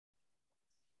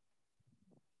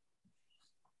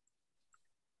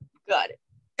Got it.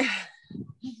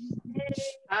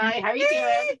 Hi, how are you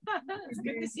doing? It's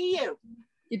good to see you.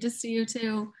 Good to see you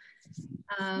too.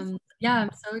 Yeah,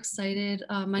 I'm so excited.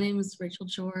 My name is Rachelle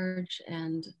George,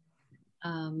 and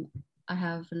I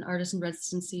have an artist in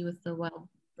residency with the Wild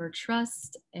Bird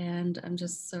Trust, and I'm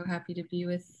just so happy to be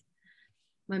with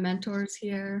my mentors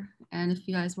here. And if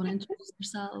you guys want to introduce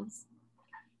yourselves.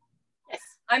 Yes,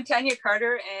 I'm Tania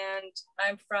Carter, and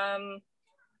I'm from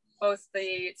both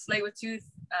the Tsleil-Waututh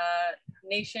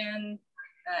Nation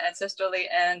ancestrally,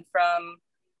 and from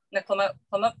the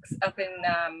Naklamuks up in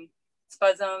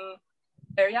Spuzum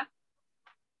area.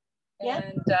 Yeah.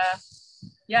 And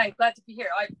yeah, I'm glad to be here.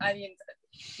 I mean,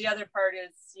 the other part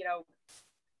is, you know,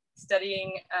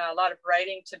 studying a lot of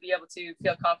writing to be able to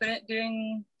feel confident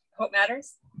doing Hope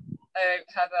Matters. I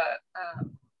have a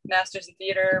master's in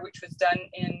theater, which was done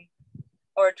in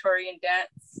oratory and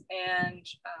dance, and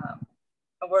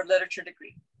a world literature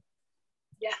degree.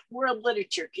 Yeah, world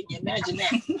literature. Can you imagine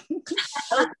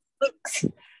that?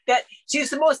 That she's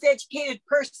the most educated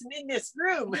person in this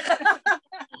room.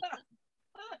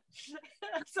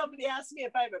 Somebody asked me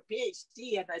if I have a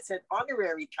PhD, and I said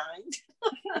honorary kind.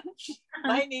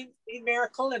 My name's Lee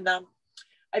Maracle, and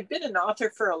I've been an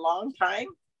author for a long time,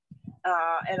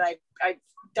 and I've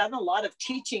done a lot of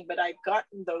teaching, but I've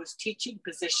gotten those teaching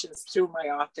positions through my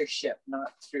authorship,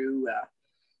 not through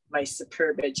my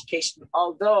superb education.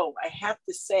 Although I have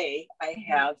to say, I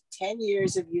have 10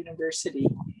 years of university,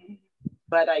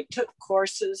 but I took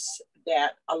courses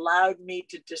that allowed me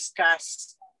to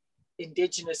discuss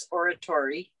Indigenous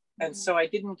oratory. And so I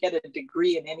didn't get a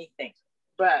degree in anything,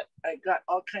 but I got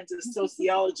all kinds of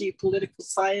sociology, political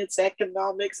science,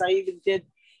 economics. I even did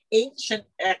ancient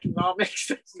economics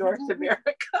in North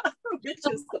America, which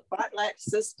is the potlatch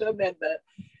system and the,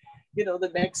 you know,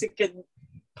 the Mexican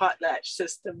potlatch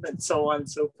system and so on and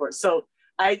so forth. So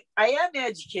I am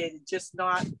educated, just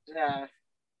not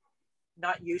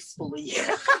usefully.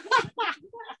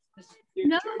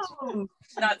 No,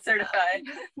 Not certified.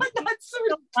 Not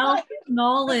certified.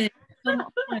 Knowledge.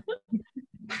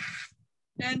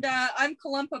 And I'm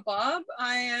Columpa Bobb.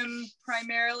 I am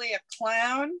primarily a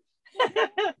clown.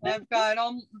 I've got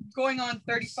going on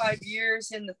 35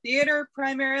 years in the theater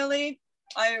primarily.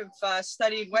 I've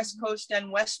studied West Coast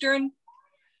and Western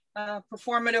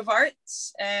performative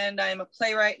arts, and I'm a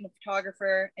playwright and a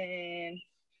photographer, and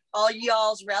all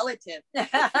y'all's relative. Yeah,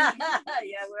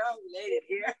 we're all related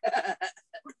here.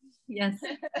 Yes.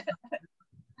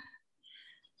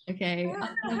 Okay.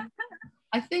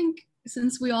 I think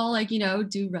since we all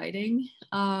do writing,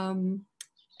 and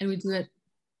we do it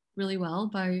really well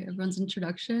by everyone's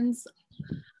introductions,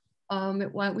 why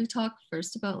don't we talk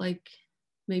first about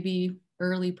maybe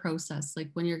early process, like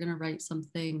when you're gonna write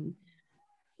something,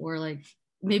 or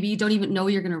maybe you don't even know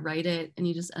you're gonna write it and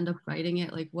you just end up writing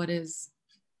it.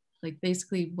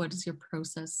 Basically what is your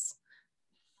process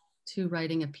to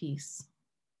writing a piece?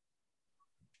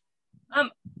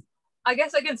 I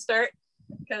guess I can start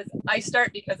because I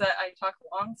talk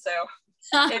long, so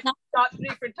it stops me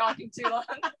from talking too long.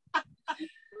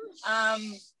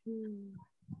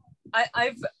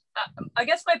 I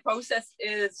guess my process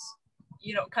is,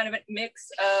 you know, kind of a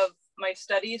mix of my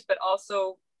studies, but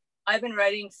also I've been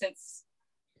writing since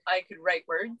I could write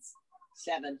words.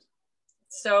 7.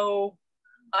 So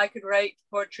I could write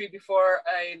poetry before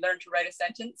I learned to write a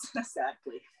sentence.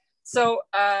 Exactly. So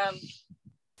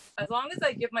as long as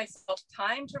I give myself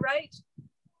time to write,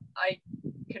 I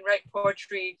can write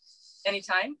poetry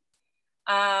anytime.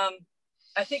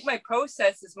 I think my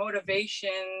process is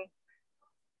motivation,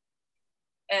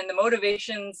 and the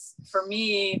motivations for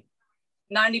me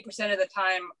 90% of the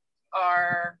time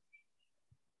are,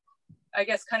 I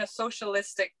guess, kind of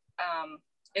socialistic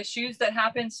issues that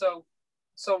happen. So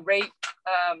rape,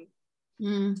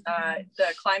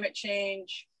 the climate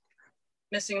change,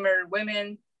 missing and murdered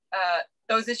women,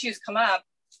 those issues come up,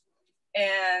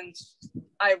 and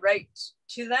I write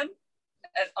to them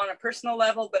on a personal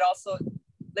level, but also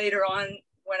later on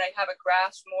when I have a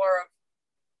grasp more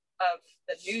of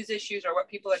the news issues or what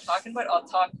people are talking about,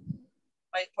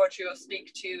 my poetry will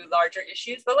speak to larger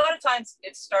issues. But a lot of times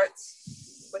it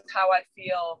starts with how I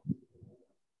feel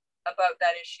about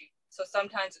that issue. So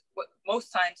sometimes,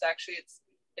 most times actually,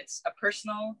 it's a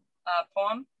personal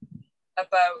poem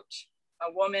about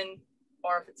a woman,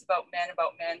 or if it's about men.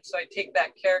 So I take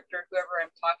that character, whoever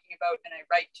I'm talking about, and I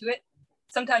write to it.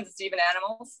 Sometimes it's even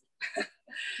animals.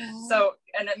 So,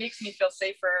 and it makes me feel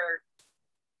safer,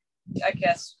 I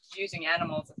guess, using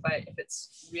animals if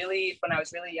it's really, when I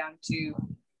was really young, to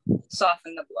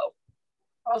soften the blow.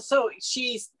 Also,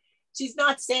 she's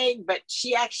not saying, but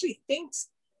she actually thinks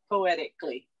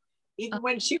poetically. even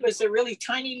when she was a really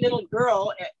tiny little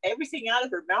girl, everything out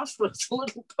of her mouth was a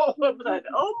little poem. And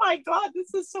oh my God,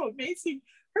 this is so amazing.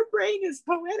 Her brain is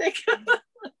poetic.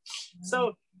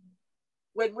 So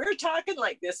when we're talking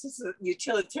like this is a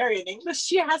utilitarian English,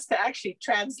 she has to actually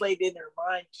translate in her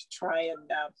mind to try and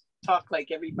talk like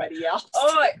everybody else.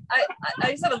 Oh,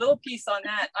 I just have a little piece on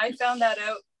that. I found that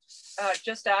out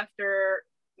just after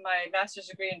my master's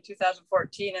degree in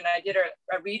 2014, and I did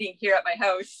a reading here at my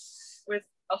house with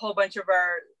a whole bunch of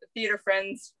our theater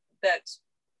friends that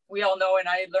we all know, and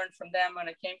I learned from them when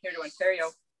I came here to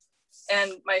Ontario.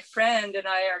 And my friend and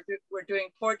I were doing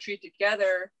poetry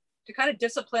together to kind of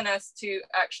discipline us to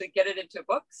actually get it into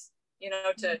books, you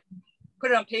know, to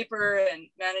put it on paper and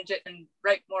manage it and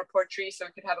write more poetry so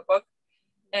we could have a book.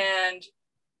 And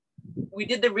we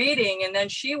did the reading, and then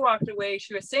she walked away.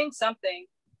 She was saying something,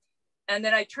 and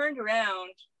then I turned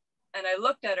around and I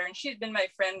looked at her, and she'd been my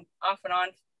friend off and on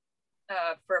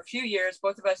for a few years,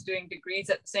 both of us doing degrees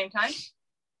at the same time.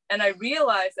 And I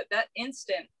realized at that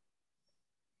instant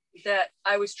that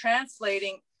I was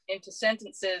translating into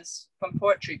sentences from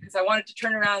poetry, because I wanted to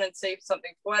turn around and say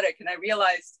something poetic, and I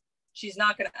realized she's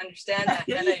not going to understand that.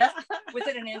 And I,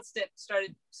 within an instant,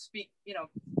 started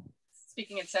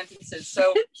speaking in sentences.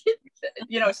 So,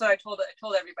 so I told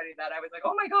everybody that. I was like,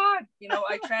 oh my God,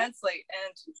 I translate.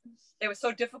 And it was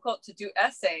so difficult to do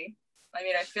essay. I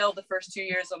mean, I failed the first 2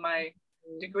 years of my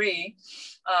degree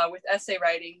with essay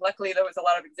writing. Luckily, there was a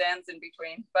lot of exams in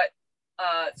between. But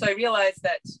so I realized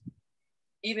that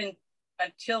even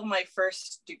until my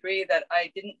first degree, that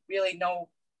I didn't really know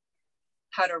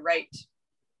how to write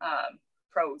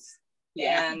prose.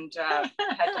 Yeah. And I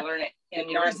had to learn it in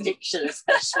university. Nonfiction,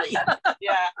 especially.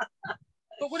 Yeah.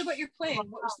 But what about your play? What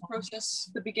was the process,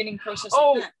 the beginning process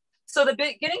of that? So the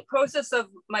beginning process of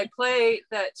my play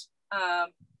that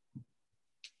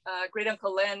great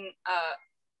uncle Len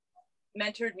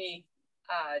mentored me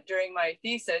during my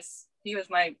thesis. He was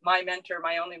my mentor,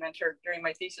 my only mentor during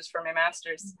my thesis for my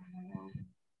master's.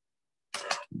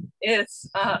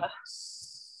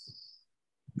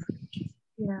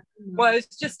 Was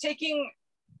just taking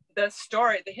the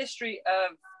story, the history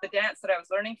of the dance that I was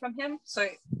learning from him. So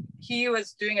he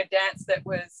was doing a dance that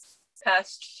was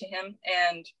passed to him,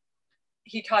 and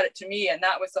he taught it to me. And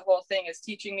that was the whole thing, is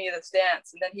teaching me this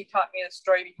dance. And then he taught me the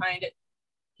story behind it.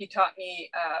 He taught me,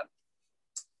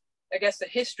 I guess, the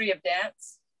history of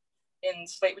dance in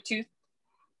Tsleil-Waututh.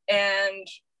 And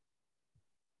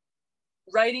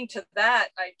writing to that,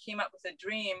 I came up with a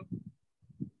dream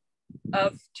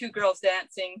of two girls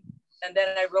dancing, and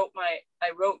then I wrote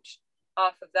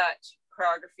off of that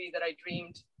choreography that I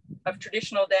dreamed of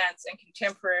traditional dance and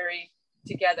contemporary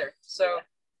together. So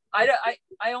I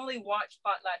only watched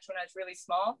Potlatch when I was really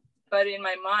small, but in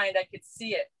my mind I could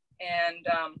see it, and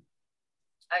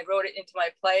I wrote it into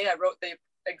my play. I wrote the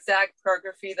exact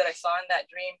choreography that I saw in that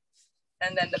dream,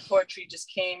 and then the poetry just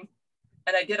came.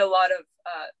 And I did a lot of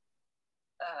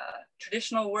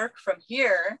traditional work from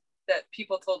here that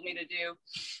people told me to do,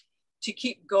 to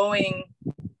keep going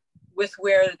with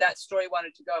where that story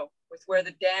wanted to go, with where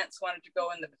the dance wanted to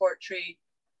go, and the poetry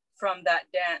from that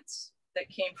dance that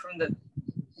came from the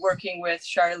working with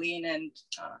Charlene and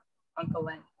Uncle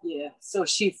Len. Yeah, so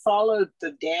she followed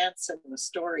the dance and the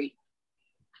story.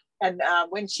 And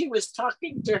when she was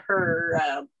talking to her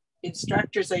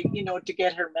instructors, to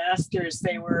get her master's,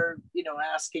 they were,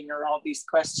 asking her all these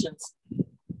questions.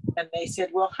 And they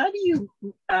said, well, how do you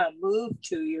move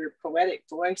to your poetic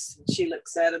voice? And she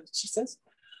looks at him, she says,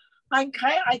 I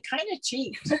kind of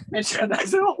cheat. And I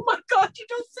said, oh my God, you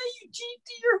don't say you cheat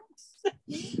to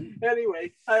your...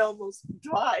 Anyway, I almost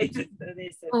died. And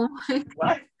they said,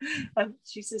 what? And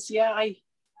she says, yeah,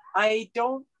 I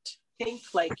don't think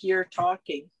like you're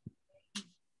talking.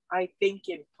 I think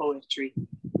in poetry.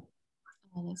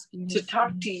 Oh, that's to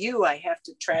talk to you, I have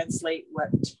to translate what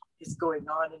is going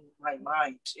on in my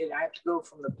mind. And I have to go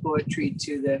from the poetry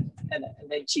to the, and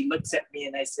then she looks at me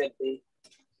and I said,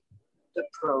 the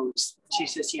prose. She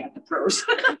says, yeah, the prose.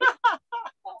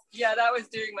 Yeah, that was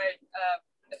during my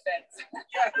defense.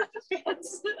 Yeah, the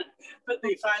defense. But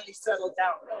they finally settled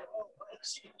down. Oh,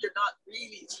 you're not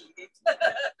really cheating.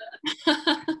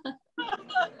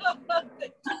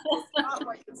 That's not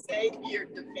what you say to your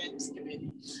defense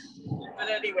committee. But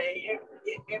anyway,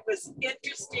 it was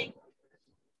interesting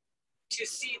to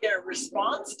see their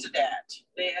response to that.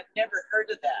 They had never heard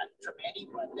of that from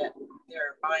anyone, that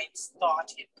their minds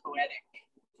thought in poetic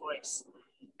voice.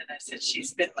 And I said,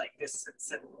 she's been like this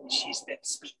since she's been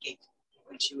speaking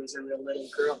when she was a real little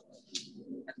girl.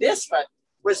 And this one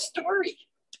was story.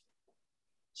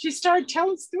 She started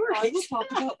telling stories. I will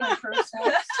talk about my first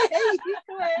house. Hey, you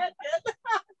go ahead.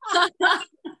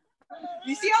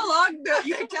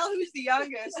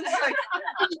 youngest. It's like,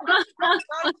 not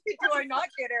only do I not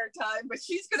get airtime, but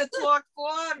she's gonna talk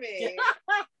for me.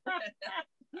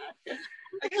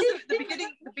 I guess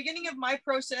the beginning of my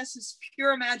process is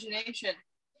pure imagination.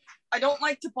 I don't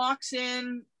like to box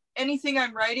in anything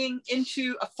I'm writing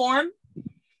into a form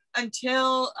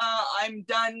until I'm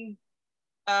done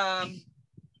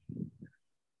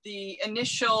the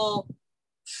initial,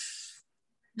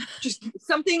 just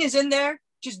something is in there,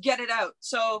 just get it out.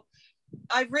 So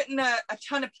I've written a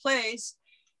ton of plays,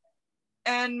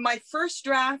 and my first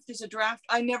draft is a draft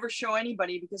I never show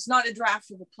anybody because it's not a draft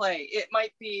of a play. It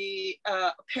might be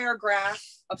a paragraph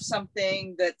of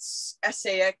something that's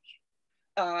essaic.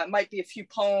 It might be a few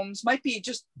poems, might be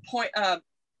just point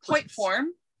form,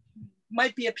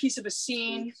 might be a piece of a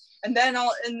scene, and then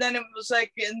it was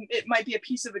like, it might be a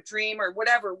piece of a dream or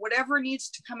whatever needs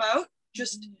to come out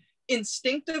just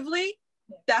instinctively.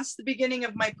 That's the beginning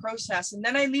of my process, and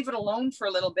then I leave it alone for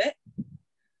a little bit,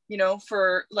 you know,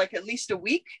 for like at least a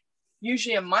week,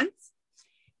 usually a month,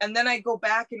 and then I go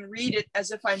back and read it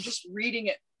as if I'm just reading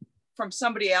it from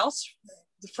somebody else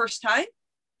the first time,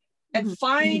 and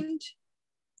find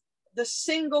the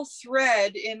single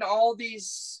thread in all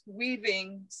these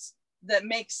weavings that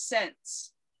makes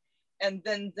sense. And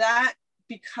then that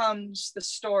becomes the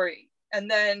story. And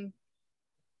then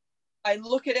I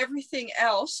look at everything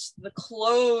else, the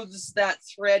clothes that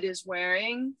thread is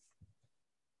wearing,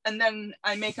 and then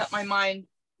I make up my mind,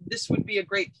 this would be a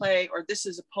great play, or this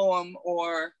is a poem,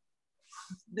 or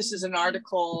this is an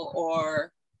article,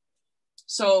 or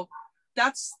so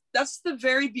that's the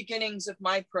very beginnings of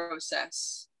my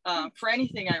process for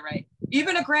anything I write,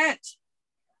 even a grant.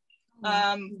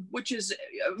 Which is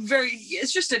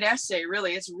it's just an essay,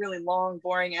 really. It's a really long,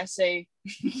 boring essay.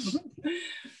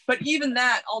 But even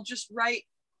that, I'll just write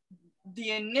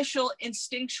the initial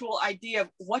instinctual idea of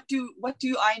what do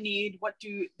I need? What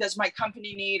does my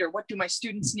company need? Or what do my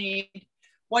students need?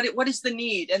 What is the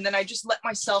need? And then I just let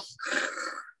myself,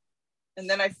 and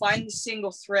then I find the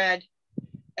single thread,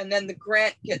 and then the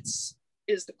grant is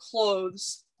the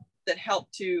clothes that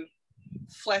help to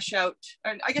flesh out,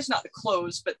 and I guess not the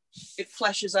clothes, but it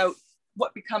fleshes out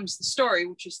what becomes the story,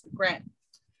 which is the grant.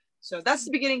 So that's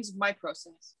the beginnings of my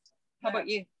process. How about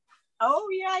you? Oh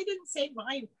yeah, I didn't say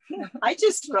mine. I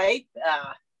just write.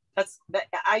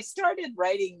 I started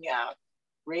writing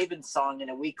Raven Song, and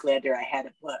a week later I had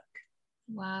a book.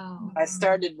 Wow. I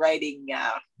started writing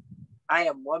I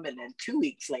Am Woman, and 2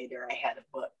 weeks later I had a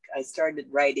book. I started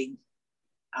writing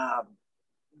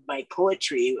my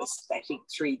poetry. It was, I think,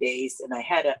 3 days, and I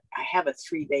have a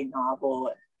 3-day novel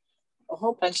and a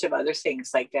whole bunch of other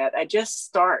things like that. I just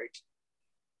start,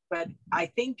 but I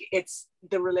think it's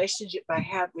the relationship I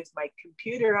have with my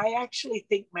computer. I actually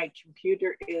think my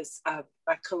computer is a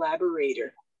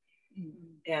collaborator,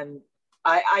 and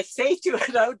I say to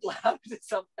it out loud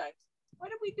sometimes,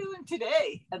 what are we doing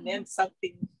today? And then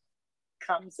something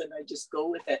comes and I just go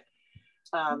with it.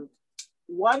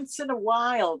 Once in a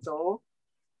while though,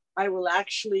 I will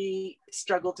actually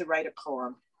struggle to write a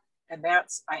poem, and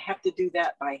I have to do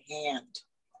that by hand.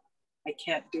 I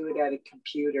can't do it at a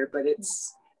computer, but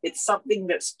it's something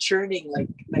that's churning, like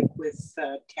with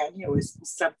Tania, was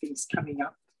something's coming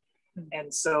up,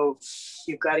 and so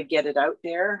you've got to get it out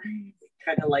there,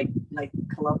 kind of like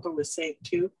Columpa was saying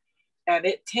too. And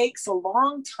it takes a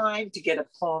long time to get a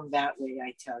poem that way,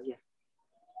 I tell you.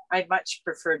 I much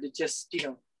prefer to just,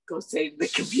 go say to the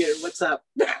computer, what's up?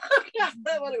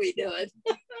 What are we doing?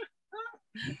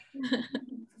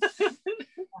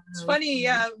 It's funny,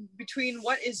 between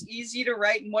what is easy to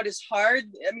write and what is hard.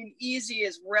 I mean, easy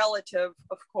is relative,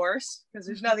 of course, because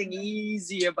there's nothing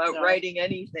easy about writing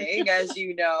anything, as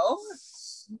you know.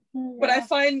 But I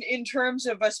find in terms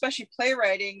of especially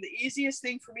playwriting, the easiest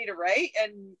thing for me to write,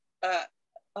 and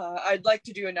I'd like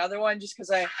to do another one just because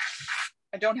I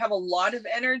don't have a lot of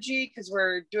energy because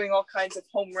we're doing all kinds of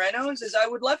home renos, is I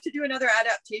would love to do another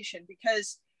adaptation,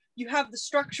 because you have the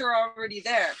structure already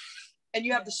there and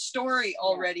you have the story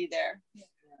already there.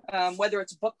 Whether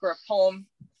it's a book or a poem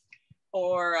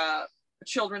or a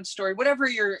children's story, whatever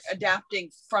you're adapting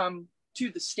from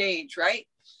to the stage, right?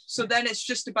 So then it's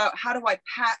just about how do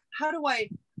I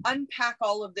unpack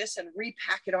all of this and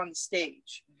repack it on the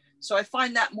stage? So I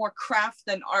find that more craft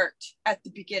than art at the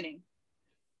beginning.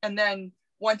 And then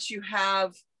once you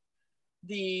have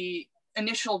the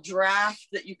initial draft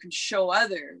that you can show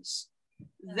others,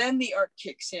 then the art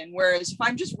kicks in. Whereas if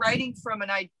I'm just writing from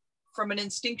an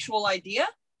instinctual idea,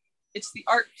 it's the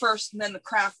art first and then the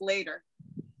craft later.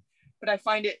 But I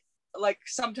find it like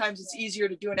sometimes it's easier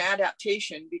to do an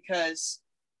adaptation because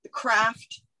the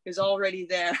craft is already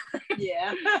there.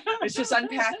 Yeah. It's just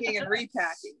unpacking and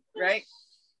repacking, right?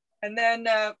 And then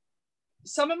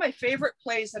some of my favorite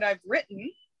plays that I've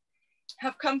written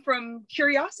have come from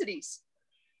curiosities.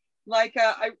 Like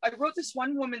I wrote this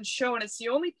one woman show, and it's the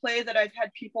only play that I've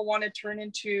had people want to turn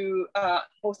into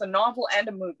both a novel and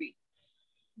a movie.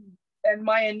 And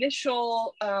my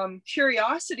initial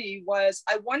curiosity was,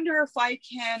 I wonder if I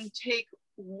can take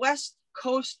West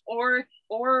Coast or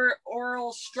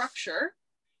oral structure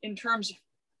in terms of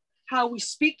how we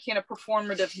speak in a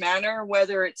performative manner,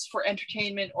 whether it's for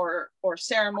entertainment or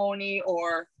ceremony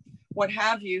or what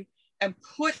have you, and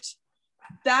put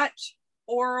that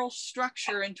oral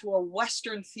structure into a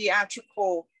Western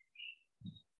theatrical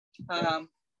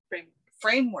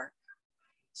framework.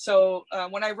 So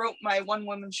when I wrote my one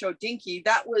woman show Dinky,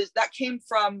 that came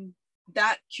from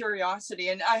that curiosity.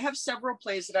 And I have several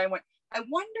plays that I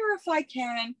wonder if I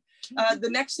can. The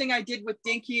next thing I did with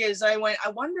Dinky is I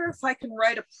wonder if I can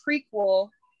write a prequel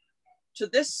to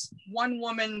this one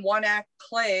woman, one act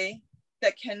play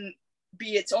that can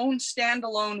be its own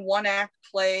standalone one act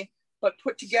play, but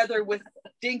put together with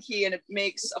Dinky, and it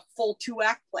makes a full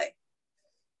 2-act play.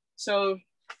 So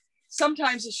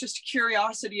sometimes it's just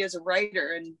curiosity as a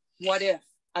writer, and what if,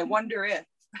 I wonder if.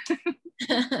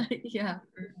 Yeah.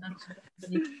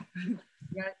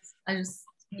 Yeah, I just,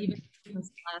 even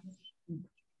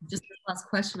this last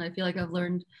question, I feel like I've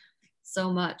learned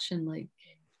so much, and like,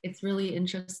 it's really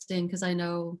interesting because I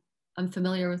know I'm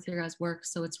familiar with your guys' work,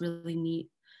 so it's really neat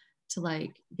to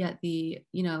like get the,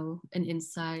 you know, an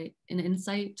insight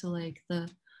to like the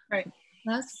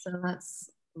process. So that's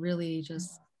really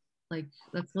just like,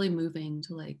 that's really moving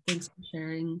to like, thanks for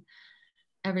sharing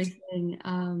everything.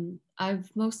 I've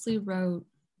mostly wrote,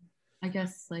 I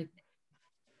guess, like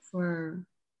for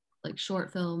like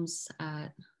short films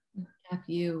at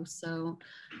KWALTANAAT. So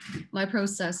my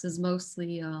process is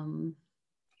mostly,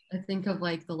 I think of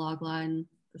like the log line,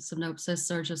 the synopsis,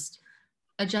 or just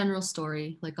a general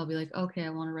story. Like I'll be like, okay, I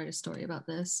want to write a story about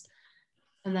this.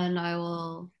 And then I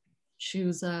will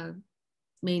choose a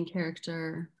main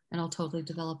character, and I'll totally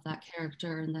develop that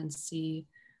character and then see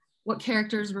what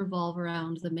characters revolve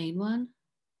around the main one.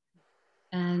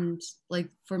 And like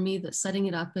for me, that setting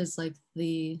it up is like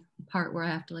the part where I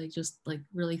have to like just like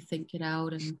really think it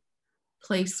out and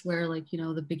place where like, you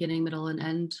know, the beginning, middle, and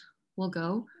end will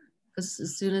go. Because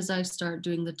as soon as I start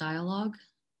doing the dialogue,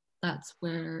 that's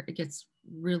where it gets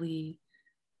really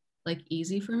like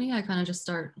easy for me. I kind of just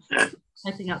start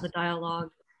typing out the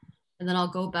dialogue, and then I'll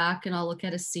go back and I'll look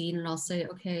at a scene and I'll say,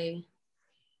 okay,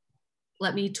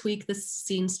 let me tweak the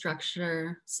scene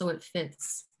structure so it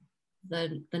fits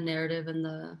the narrative and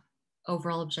the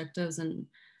overall objectives and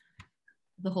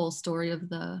the whole story of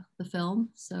the film.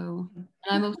 So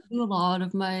I mostly do a lot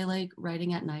of my like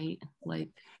writing at night. Like,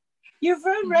 you've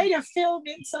write a film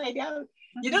inside out.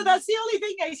 You know, that's the only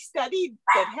thing I studied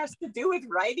that has to do with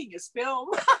writing is film.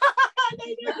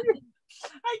 I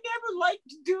never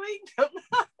liked doing them.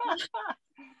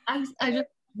 I just,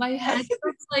 my head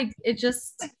was like, it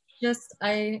just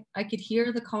I could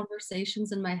hear the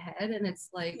conversations in my head, and it's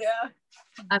like, yeah,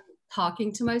 I'm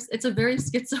talking to myself. It's a very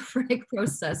schizophrenic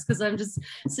process because I'm just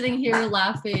sitting here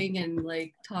laughing and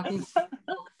like talking to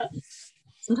myself.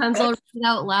 Sometimes I'll read it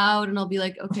out loud and I'll be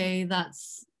like, okay,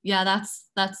 that's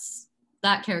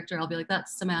that character. I'll be like,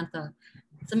 that's Samantha.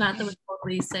 Samantha would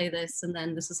totally say this, and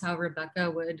then this is how Rebecca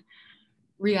would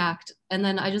react. And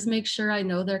then I just make sure I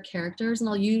know their characters, and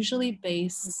I'll usually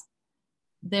base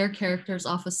their characters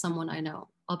off of someone I know.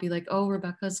 I'll be like, oh,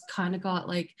 Rebecca's kind of got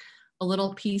like a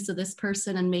little piece of this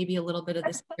person and maybe a little bit of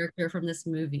this character from this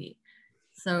movie.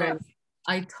 So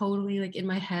I totally, like, in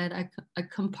my head, I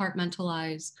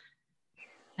compartmentalize,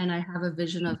 and I have a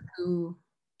vision of who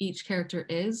each character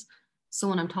is. So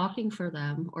when I'm talking for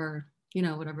them, or, you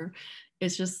know, whatever,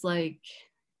 it's just like,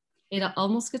 it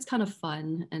almost gets kind of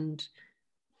fun, and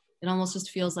it almost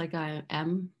just feels like I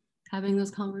am having those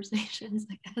conversations,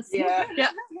 I guess. Yeah.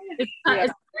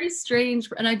 It's very strange.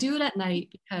 And I do it at night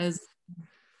because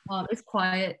it's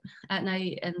quiet at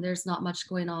night and there's not much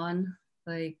going on.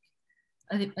 Like,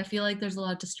 I feel like there's a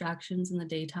lot of distractions in the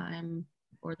daytime,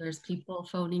 or there's people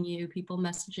phoning you, people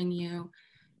messaging you,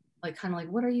 like kind of like,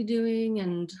 what are you doing?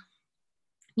 And,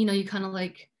 you know, you kind of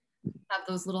like have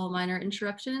those little minor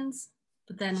interruptions.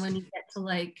 But then when you get to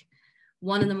like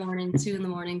 1 in-the-morning, 2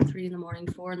 in-the-morning, 3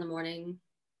 in-the-morning, 4 in-the-morning,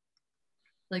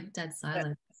 like dead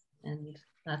silence. And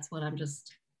that's when I'm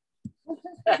just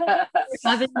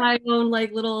having my own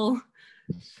like little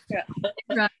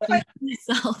interaction with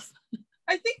myself.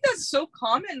 I think that's so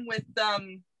common with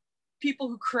people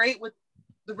who create with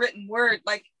the written word.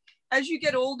 Like, as you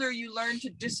get older, you learn to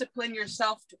discipline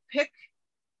yourself to pick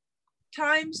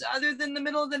times other than the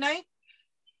middle of the night.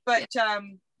 But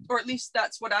or at least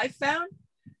that's what I found,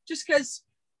 just because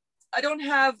I don't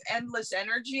have endless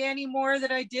energy anymore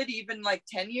that I did even like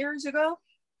 10 years ago.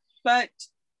 But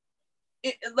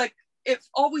it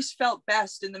always felt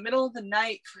best in the middle of the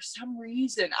night for some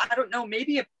reason. I don't know,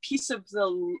 maybe a piece of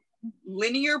the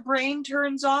linear brain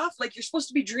turns off. Like, you're supposed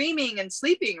to be dreaming and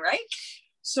sleeping, right?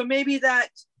 So maybe that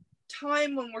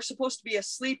time when we're supposed to be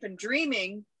asleep and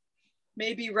dreaming,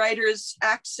 maybe writers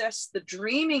access the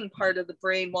dreaming part of the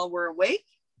brain while we're awake,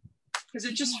 because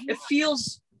it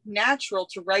feels natural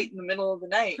to write in the middle of the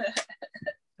night.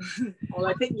 Well,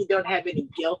 I think you don't have any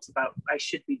guilt about, I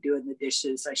should be doing the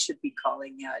dishes, I should be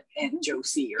calling Aunt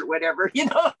Josie or whatever, you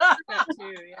know. That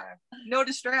too, yeah. No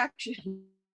distraction.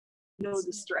 No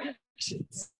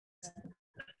distractions.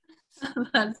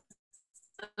 That's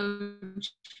so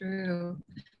true.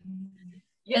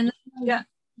 Yeah. And Yeah.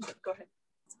 Go ahead.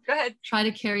 try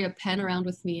to carry a pen around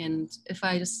with me, and if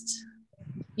I just,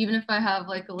 even if I have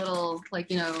like a little, like,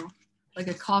 you know, like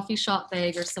a coffee shop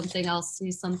bag or something, I'll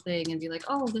see something and be like,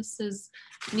 oh, this is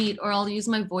neat. Or I'll use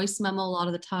my voice memo a lot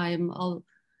of the time.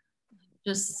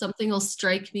 Something will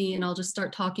strike me and I'll just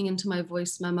start talking into my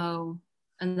voice memo,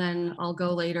 and then I'll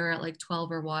go later at like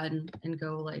 12 or 1 and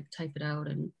go like type it out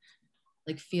and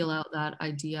like feel out that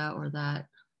idea or that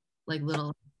like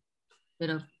little bit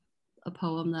of a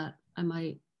poem that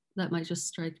might just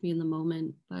strike me in the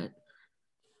moment. But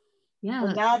yeah.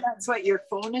 Well, now that's what your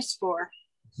phone is for.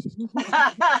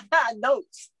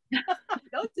 Notes.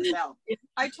 Notes is out.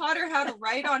 I taught her how to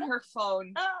write on her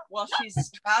phone while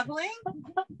she's traveling.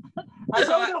 I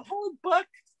wrote a whole book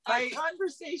on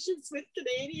conversations with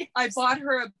Canadians. I bought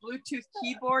her a Bluetooth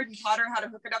keyboard and taught her how to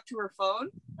hook it up to her phone.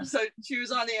 So she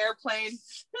was on the airplane.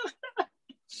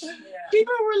 Yeah.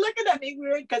 People were looking at me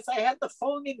weird because I had the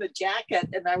phone in the jacket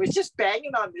and I was just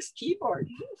banging on this keyboard,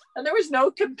 and there was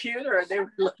no computer, and they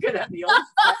were looking at me.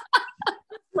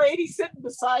 Lady sitting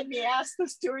beside me asked the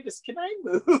stewardess, "Can I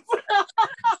move?" Because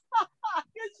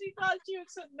she thought she was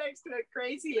sitting next to a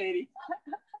crazy lady.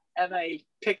 And I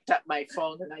picked up my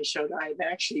phone and I showed her I'm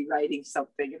actually writing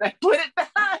something, and I put it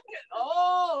back.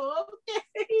 Oh,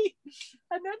 okay.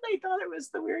 And then they thought it was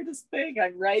the weirdest thing.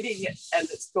 I'm writing it and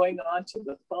it's going onto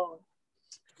the phone.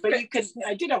 But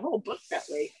I did a whole book that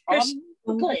way on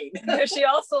the plane. She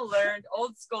also learned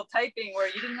old school typing where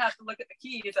you didn't have to look at the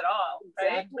keys at all,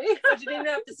 right? Exactly. But you didn't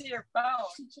have to see your phone.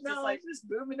 No, I was just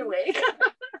booming away.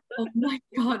 Oh my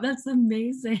God, that's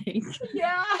amazing.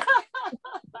 Yeah.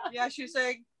 Yeah, she was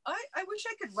saying, I wish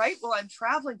I could write while I'm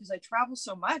traveling because I travel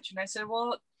so much. And I said,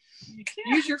 well,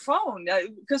 use your phone.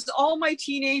 Because all my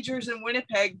teenagers in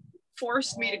Winnipeg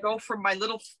forced me to go from my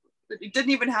little, it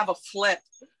didn't even have a flip.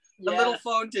 The little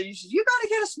phone to, you got to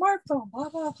get a smartphone, blah,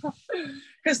 blah, blah.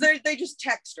 Because they just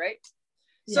text, right?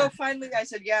 Yeah. So finally I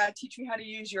said, yeah, teach me how to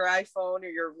use your iPhone or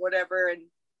your whatever. And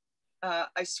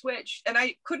I switched, and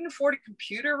I couldn't afford a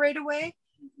computer right away.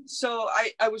 So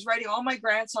I was writing all my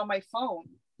grants on my phone.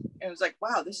 And I was like,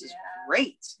 wow, this is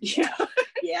great. Yeah.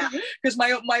 Yeah. Because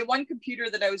my one computer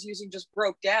that I was using just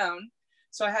broke down.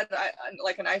 So I had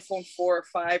like an iPhone 4 or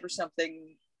 5 or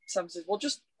something. Some said, well,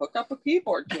 just hook up a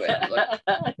keyboard to it. Like,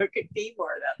 hook a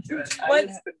keyboard up to it. I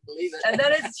just couldn't believe it. And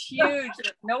then it's huge.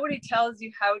 Nobody tells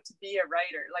you how to be a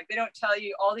writer. Like, they don't tell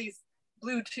you all these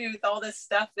Bluetooth, all this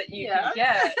stuff that you can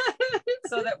get,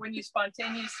 so that when you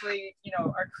spontaneously,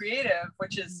 are creative,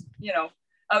 which is,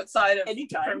 outside of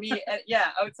anytime for me,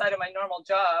 outside of my normal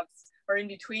jobs or in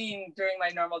between during my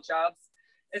normal jobs,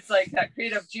 it's like that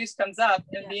creative juice comes up,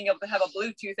 and being able to have a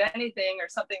Bluetooth anything or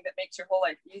something that makes your whole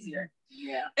life easier.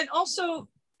 Yeah. And also,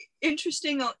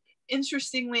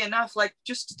 interestingly enough, like,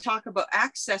 just to talk about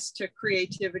access to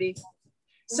creativity,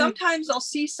 sometimes I'll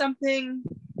see something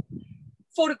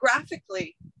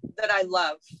photographically that I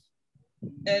love,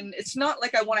 and it's not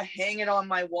like I want to hang it on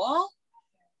my wall,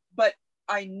 but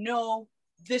I know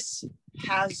this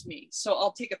has me. So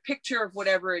I'll take a picture of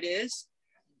whatever it is,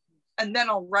 and then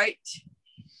I'll write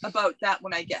about that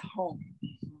when I get home,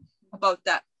 about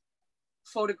that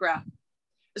photograph.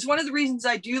 It's one of the reasons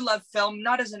I do love film,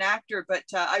 not as an actor, but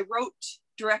I wrote,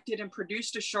 directed, and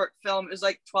produced a short film. It was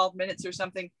like 12 minutes or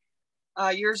something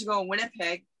years ago in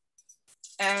Winnipeg.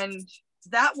 And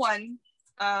that one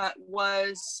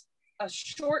was a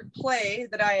short play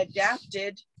that I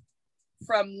adapted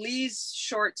from Lee's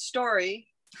short story.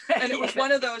 And it was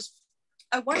one of those,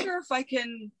 I wonder if I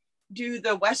can do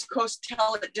the West Coast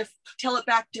tell it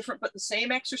back different, but the same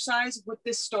exercise with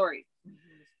this story.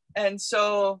 And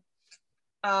so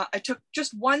I took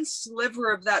just one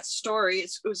sliver of that story.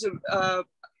 It was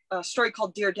a story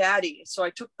called Dear Daddy. So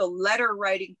I took the letter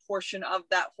writing portion of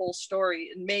that whole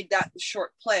story and made that the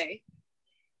short play.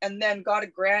 and then got a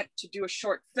grant to do a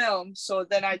short film. So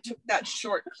then I took that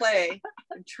short play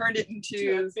and turned it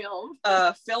into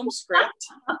a film script.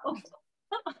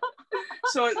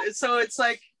 So it's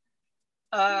like,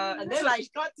 and then I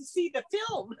got to see the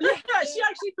film. Yeah, she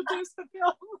actually produced the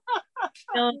film.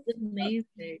 That was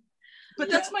amazing. But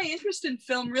that's my interest in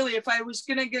film, really. If I was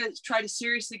gonna try to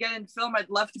seriously get into film, I'd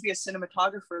love to be a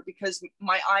cinematographer because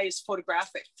my eye is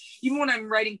photographic. Even when I'm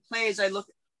writing plays, I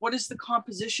look, what is the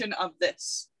composition of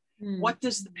this? What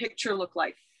does the picture look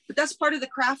like? But that's part of the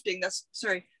crafting.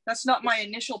 That's not my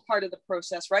initial part of the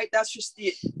process, right? That's just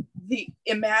the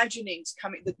imaginings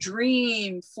coming, the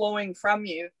dream flowing from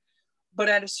you. But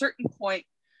at a certain point,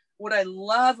 what I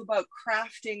love about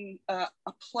crafting a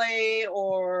play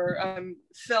or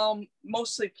film,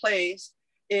 mostly plays,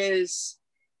 is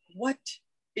what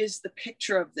is the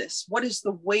picture of this? What is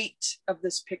the weight of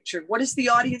this picture? What is the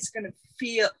audience going to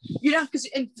feel? You know, because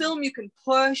in film, you can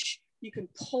push, you can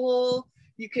pull,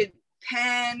 you can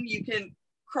pan, you can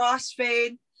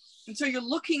crossfade. And so you're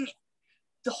looking,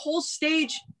 the whole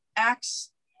stage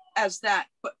acts as that,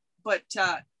 but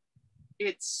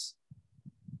it's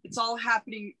all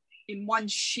happening in one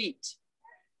sheet,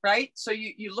 right? So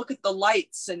you look at the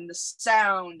lights and the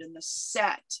sound and the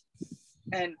set,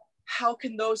 and how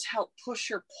can those help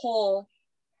push or pull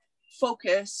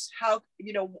focus? How,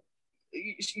 you know,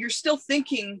 you're still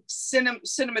thinking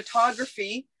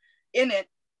cinematography in it,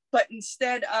 but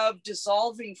instead of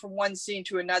dissolving from one scene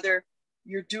to another,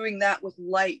 you're doing that with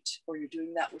light, or you're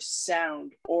doing that with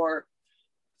sound, or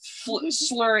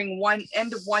slurring one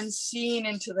end of one scene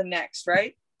into the next,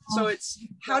 right? So it's,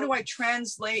 how do I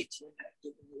translate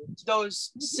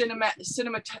those cinematic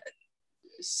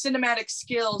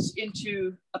skills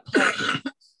into a play?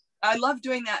 I love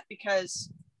doing that because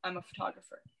I'm a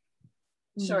photographer.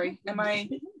 Sorry, am I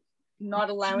not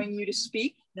allowing you to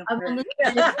speak? No, I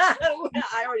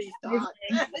already thought.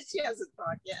 She hasn't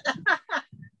talked yet.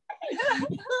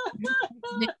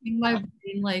 Making my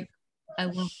brain, like, I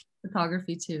love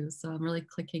photography too, so I'm really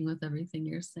clicking with everything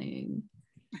you're saying.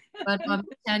 But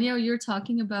Tania, you were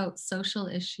talking about social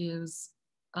issues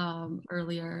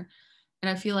earlier, and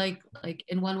I feel like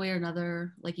in one way or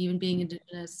another, like even being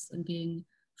Indigenous and being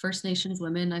First Nations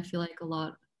women, I feel like a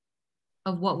lot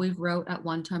of what we've wrote at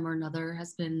one time or another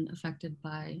has been affected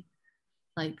by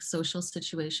like social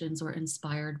situations or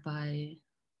inspired by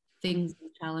things,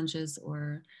 challenges,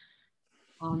 or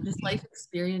just life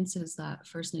experiences that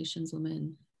First Nations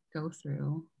women go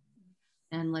through.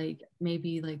 And like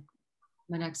maybe like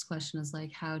my next question is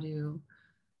like, how do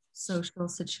social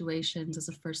situations as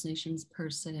a First Nations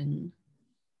person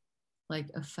like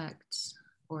affect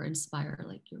or inspire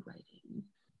like your writing?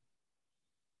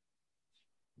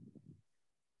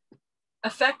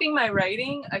 Affecting my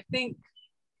writing, I think,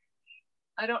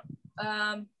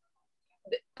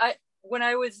 when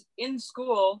I was in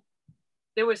school,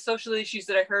 there was social issues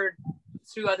that I heard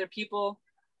through other people,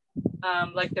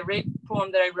 like the rape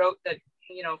poem that I wrote that,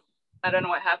 you know, I don't know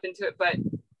what happened to it, but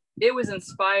it was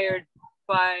inspired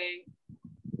by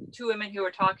two women who were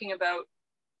talking about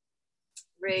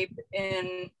rape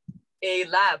in a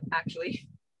lab, actually,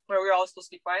 where we were all supposed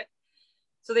to be quiet.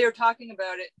 So they were talking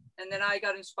about it, and then I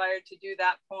got inspired to do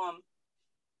that poem.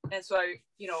 And so I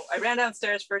ran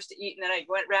downstairs first to eat, and then I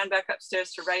ran back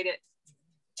upstairs to write it.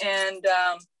 And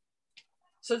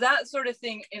so that sort of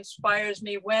thing inspires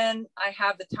me when I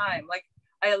have the time. Like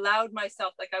I allowed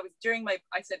myself, like I was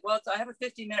I said, well, I have a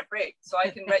 15-minute break, so I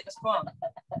can write this poem.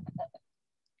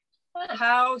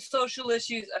 How social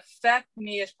issues affect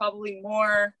me is probably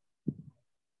more,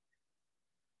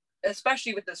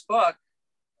 especially with this book.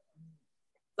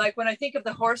 Like when I think of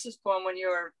the horses poem, when you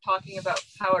were talking about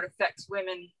how it affects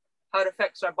women, how it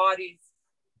affects our bodies,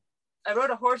 I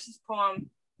wrote a horses poem,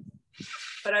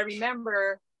 but I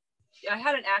remember I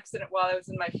had an accident while I was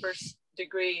in my first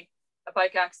degree, a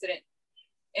bike accident.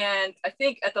 And I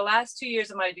think at the last 2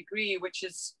 years of my degree, which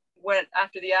is when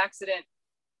after the accident,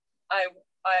 I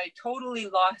totally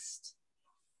lost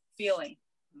feeling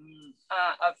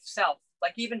of self.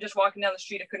 Like even just walking down the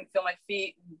street, I couldn't feel my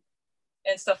feet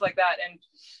and stuff like that.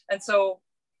 And so,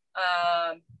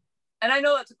 and I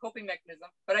know that's a coping mechanism,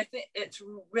 but I think it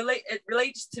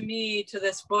relates to me to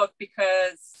this book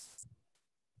because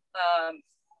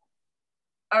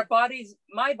our bodies,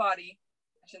 my body,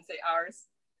 I shouldn't say ours,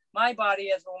 my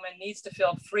body as a woman needs to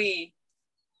feel free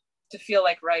to feel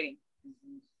like writing.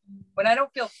 When I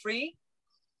don't feel free,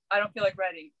 I don't feel like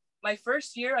writing. My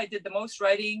first year, I did the most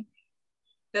writing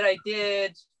that I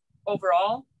did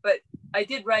overall, but I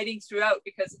did writing throughout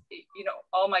because, you know,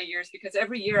 all my years, because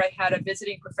every year I had a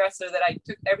visiting professor that I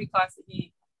took every class that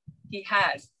he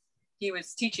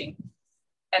was teaching.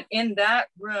 And in that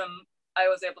room, I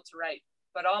was able to write.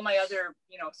 But all my other,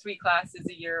 3 classes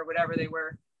a year or whatever they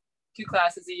were, 2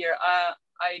 classes a year,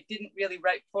 I didn't really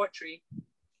write poetry,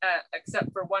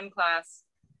 except for one class.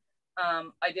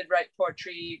 I did write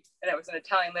poetry, and it was an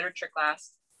Italian literature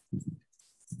class.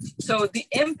 So the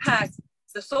impact,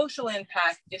 the social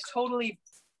impact, is totally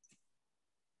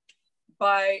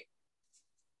by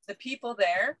the people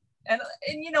there. And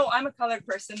I'm a colored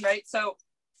person, right? So,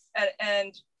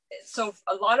 and so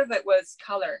a lot of it was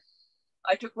color.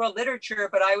 I took world literature,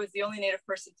 but I was the only Native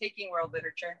person taking world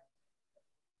literature.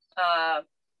 I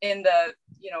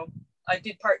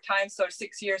did part-time, so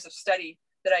 6 years of study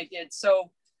that I did.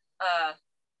 So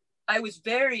I was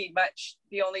very much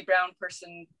the only brown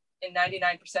person in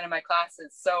 99% of my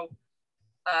classes. So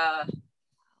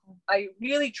I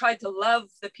really tried to love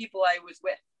the people I was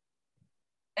with.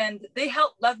 And they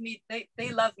helped love me. They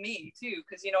love me too,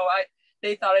 because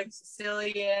they thought I was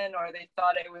Sicilian, or they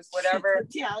thought I was whatever.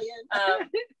 Italian.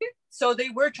 So they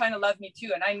were trying to love me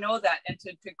too. And I know that. And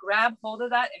to grab hold of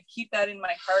that and keep that in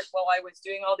my heart while I was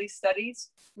doing all these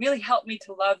studies really helped me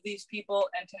to love these people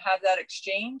and to have that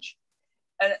exchange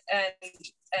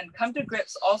and come to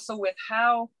grips also with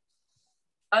how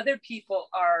other people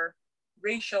are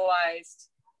racialized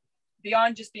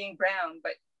beyond just being brown,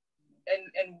 but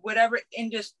and whatever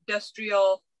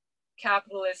industrial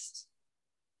capitalist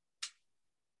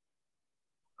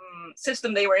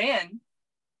system they were in,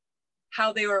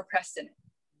 how they were oppressed in it.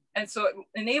 And so it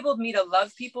enabled me to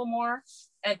love people more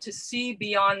and to see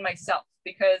beyond myself,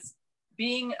 because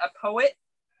being a poet,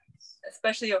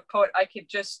 especially a poet, I could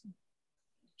just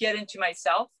get into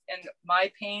myself and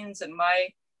my pains and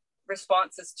my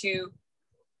responses to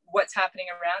what's happening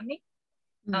around me.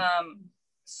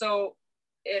 So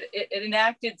it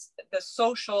enacted the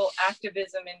social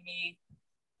activism in me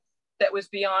that was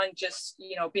beyond just,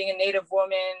 being a Native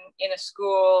woman in a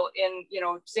school, in,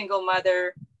 single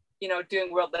mother,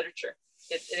 doing world literature.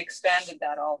 It expanded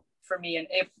that all for me and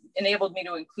it enabled me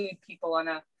to include people on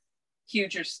a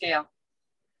huger scale.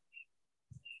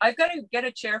 I've got to get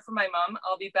a chair for my mom.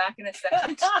 I'll be back in a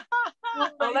second.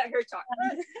 I'll let her talk.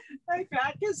 My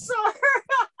back is sore.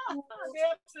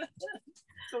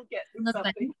 So get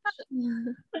something.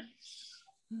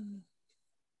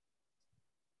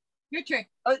 Your turn.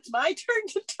 Oh, it's my turn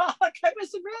to talk. I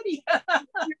wasn't ready.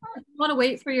 You want to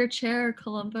wait for your chair?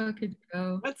 Columpa could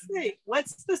go.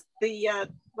 What's the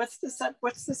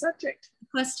subject?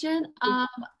 Question?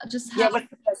 Just how, yeah. What's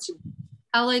the question?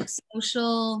 How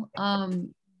social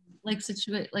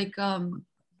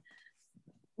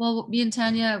well, me and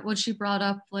Tania, when she brought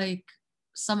up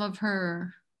some of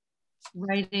her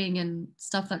writing and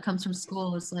stuff that comes from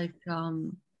school is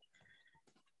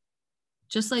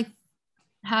just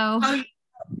how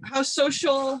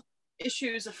social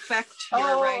issues affect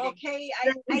your writing. Okay.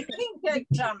 I think that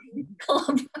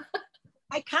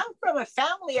I come from a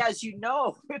family, as you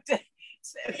know.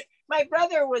 My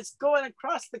brother was going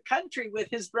across the country with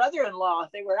his brother-in-law.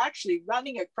 They were actually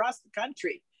running across the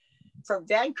country from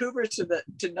Vancouver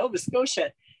to Nova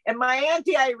Scotia. And my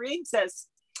Auntie Irene says,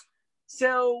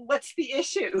 "So what's the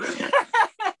issue?"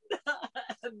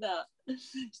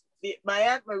 My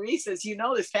Aunt Marie says,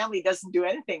 "This family doesn't do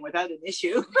anything without an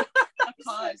issue." A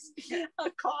cause.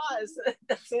 A cause.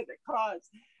 That's it, a cause.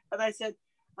 And I said,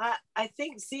 I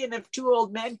think seeing if 2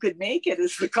 old men could make it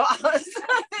is the cause.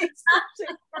 They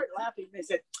start laughing. They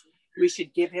said, "We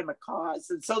should give him a cause."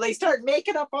 And so they start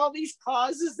making up all these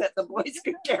causes that the boys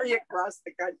could carry across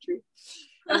the country.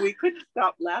 And we couldn't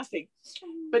stop laughing.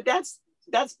 But that's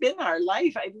been our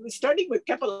life. I was starting with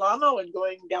Kepalamo and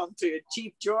going down to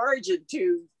Chief George and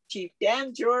to Chief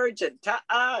Dan George and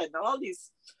Ta'a and all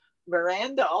these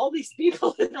Miranda, all these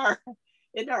people in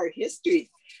our history.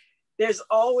 There's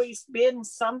always been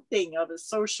something of a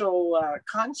social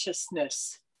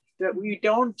consciousness that we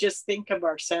don't just think of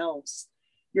ourselves.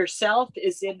 Yourself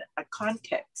is in a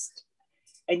context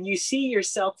and you see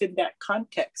yourself in that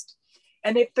context.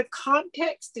 And if the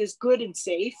context is good and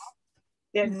safe,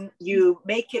 then you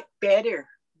make it better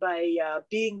by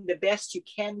being the best you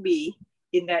can be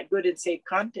in that good and safe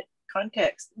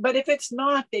context. But if it's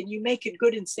not, then you make it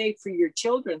good and safe for your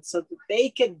children so that they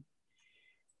can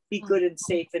be good and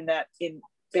safe in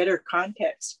better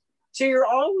context. So you're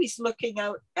always looking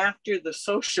out after the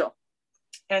social.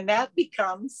 And that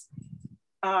becomes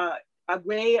a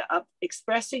way of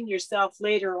expressing yourself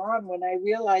later on, when I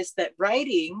realized that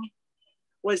writing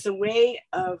was a way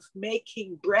of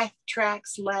making breath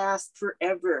tracks last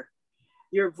forever.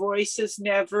 Your voice is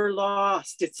never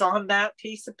lost. It's on that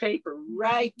piece of paper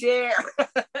right there.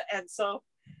 And so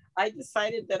I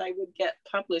decided that I would get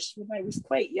published when I was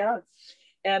quite young.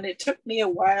 And it took me a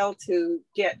while to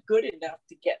get good enough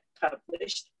to get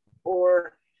published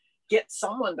or get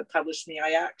someone to publish me.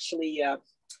 I actually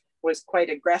was quite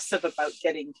aggressive about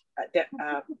getting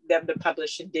them to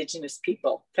publish Indigenous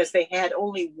people, because they had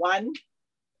only one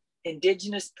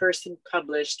Indigenous person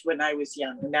published when I was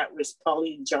young, and that was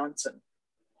Pauline Johnson.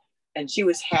 And she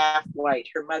was half white.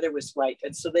 Her mother was white.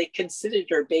 And so they considered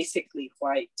her basically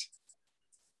white.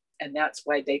 And that's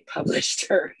why they published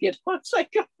her. You know, it's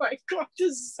like, oh my God,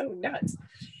 this is so nuts.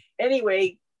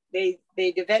 Anyway, they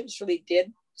eventually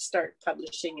did start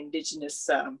publishing Indigenous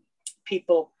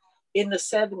people in the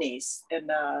 70s.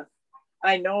 And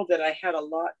I know that I had a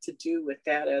lot to do with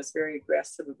that. I was very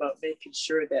aggressive about making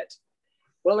sure that,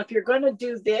 well, if you're going to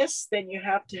do this, then you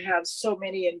have to have so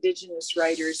many Indigenous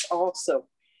writers also.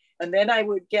 And then I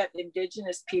would get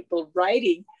Indigenous people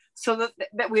writing so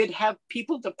that we'd have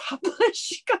people to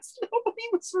publish, because nobody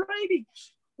was writing.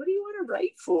 What do you want to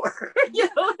write for? You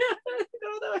know,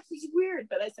 that was weird.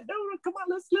 But I said, no, come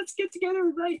on, let's get together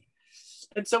and write.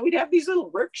 And so we'd have these little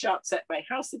workshops at my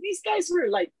house. And these guys were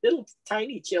like little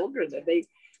tiny children. And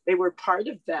they were part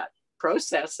of that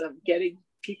process of getting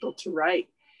people to write.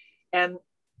 And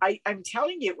I'm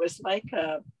telling you, it was like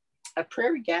a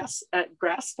prairie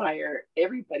grass fire.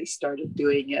 Everybody started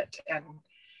doing it.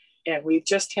 And we've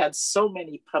just had so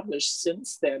many published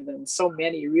since then, and so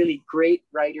many really great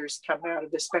writers come out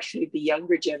of, especially the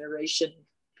younger generation,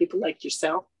 people like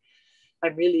yourself.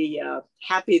 I'm really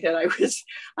happy that I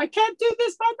can't do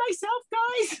this by myself,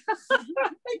 guys.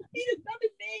 I need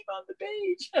another name on the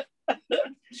page.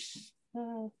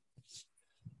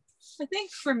 I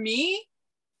think for me,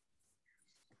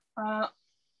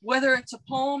 whether it's a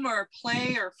poem or a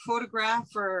play or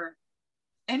photograph or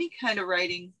any kind of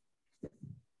writing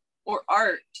or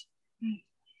art,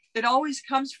 it always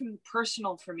comes from the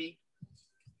personal for me.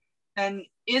 And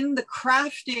in the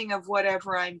crafting of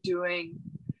whatever I'm doing,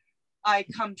 I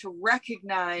come to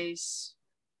recognize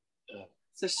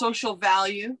the social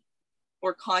value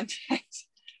or context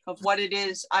of what it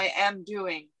is I am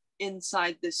doing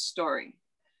inside this story.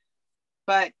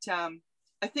 But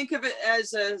I think of it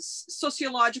as a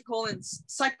sociological and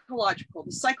psychological.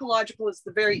 The psychological is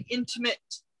the very intimate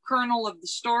kernel of the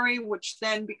story, which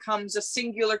then becomes a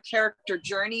singular character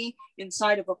journey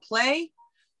inside of a play.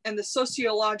 And the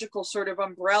sociological sort of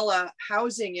umbrella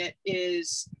housing it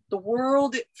is the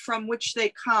world from which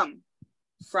they come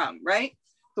from, right?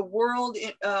 The world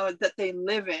that they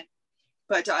live in.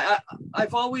 But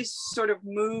I've always sort of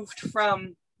moved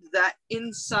from that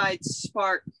inside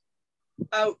spark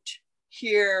out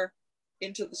here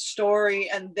into the story,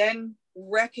 and then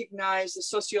recognize the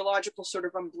sociological sort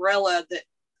of umbrella that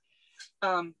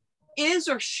is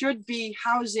or should be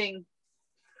housing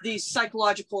these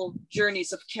psychological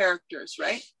journeys of characters,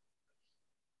 right?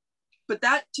 But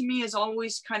that to me has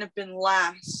always kind of been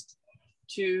last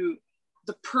to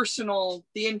the personal,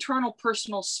 the internal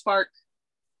personal spark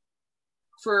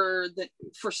for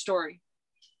story.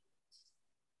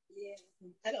 Yeah,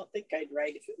 I don't think I'd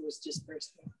write if it was just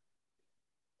personal.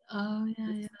 Oh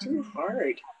yeah, it's too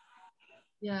hard.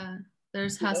 Yeah,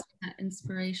 there's has to be that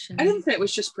inspiration. I didn't think it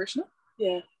was just personal.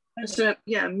 Yeah. So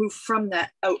yeah, move from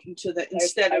that out into the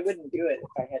instead. I wouldn't do it if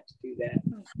I had to do that.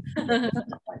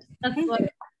 That's what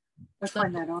I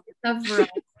find that on.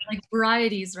 Like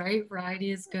varieties, right?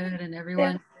 Variety is good, and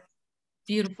everyone's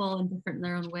beautiful and different in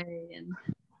their own way. And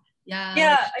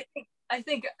yeah, I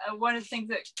think one of the things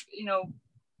that, you know,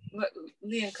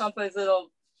 Lee and Columpa's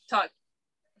little talk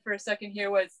for a second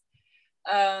here was,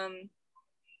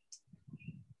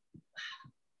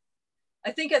 I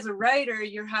think as a writer,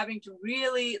 you're having to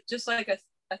really, just like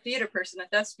a theater person, a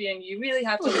thespian, you really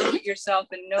have to look at yourself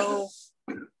and know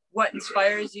what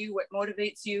inspires you, what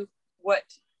motivates you, what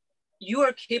you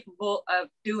are capable of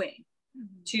doing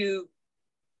to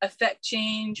affect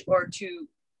change, or to,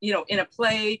 you know, in a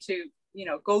play, to, you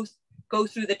know, go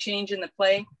through the change in the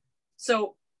play.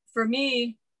 So for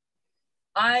me,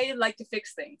 I like to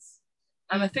fix things.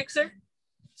 I'm a fixer.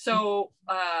 So,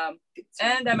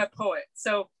 and I'm a poet.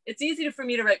 So it's easy for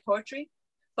me to write poetry,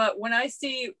 but when I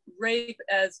see rape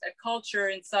as a culture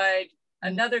inside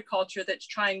another culture that's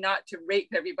trying not to rape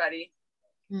everybody,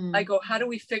 I go, how do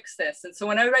we fix this? And so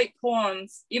when I write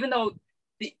poems, even though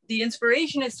the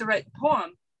inspiration is to write the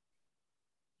poem,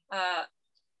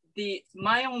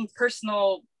 my own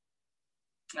personal,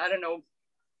 I don't know,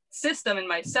 system in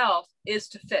myself is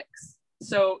to fix.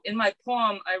 So in my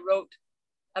poem, I wrote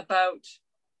about,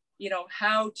 you know,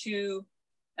 how to,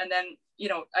 and then, you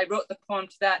know, I wrote the poem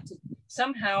to that, to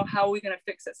somehow, how are we going to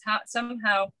fix this? How,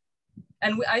 somehow,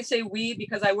 and I say we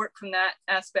because I work from that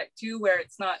aspect too, where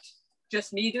it's not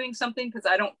just me doing something, because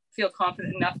I don't feel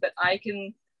confident enough that I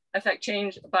can affect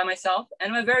change by myself.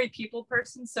 And I'm a very people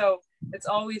person, so it's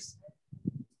always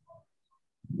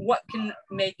what can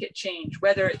make it change,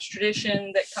 whether it's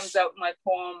tradition that comes out in my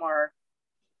poem or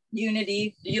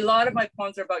unity. A lot of my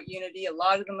poems are about unity. A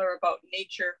lot of them are about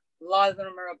nature. A lot of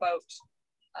them are about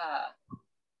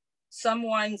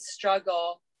someone's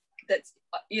struggle that's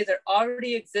either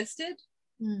already existed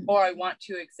or I want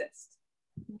to exist.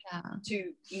 Yeah.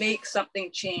 To make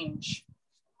something change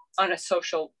on a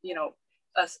social, you know,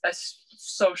 a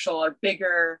social or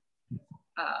bigger,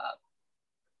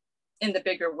 in the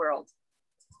bigger world.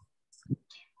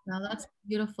 Now that's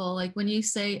beautiful. Like when you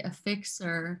say a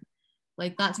fixer,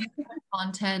 like that's the kind of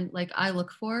content like I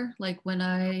look for. Like when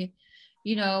I,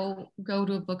 you know, go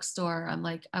to a bookstore, I'm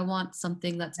like, I want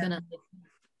something that's gonna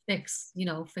fix, you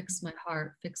know, fix my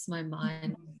heart, fix my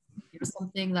mind,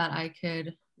 something that I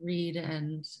could read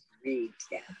and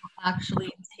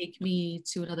actually take me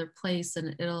to another place,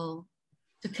 and it'll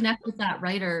to connect with that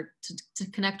writer,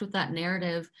 to connect with that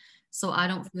narrative, so I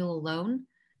don't feel alone.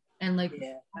 And like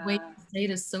the way you say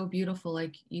it is so beautiful.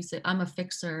 Like you say, I'm a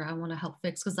fixer, I want to help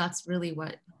fix, because that's really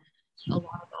what a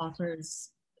lot of authors,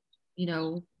 you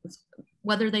know,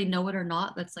 whether they know it or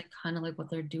not, that's like kind of like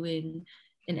what they're doing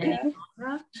in any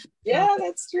genre. Yeah,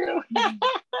 that's true.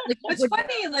 It's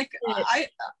funny, like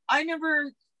I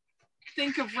never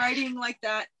think of writing like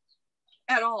that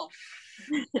at all.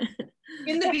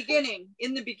 In the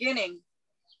beginning.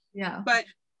 Yeah. But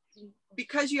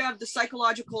because you have the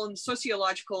psychological and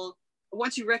sociological,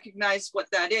 once you recognize what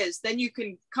that is, then you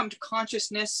can come to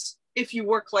consciousness, if you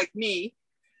work like me,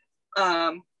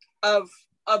 of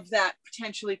that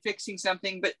potentially fixing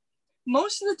something. But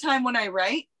most of the time when I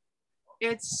write,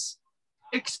 it's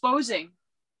exposing.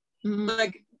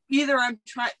 Like either I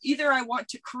want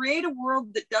to create a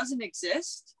world that doesn't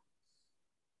exist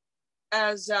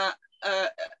as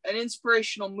an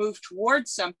inspirational move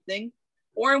towards something,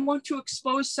 or I want to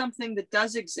expose something that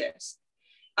does exist.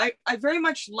 I very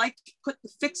much like to put the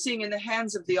fixing in the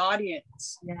hands of the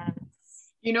audience. Yes.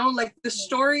 You know, like the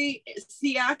story,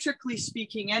 theatrically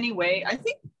speaking anyway, I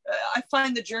think I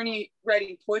find the journey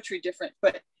writing poetry different,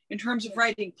 but in terms of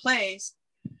writing plays,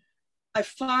 I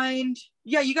find,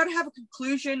 you got to have a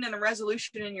conclusion and a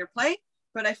resolution in your play,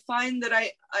 but I find that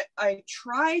I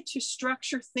try to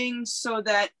structure things so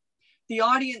that the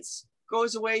audience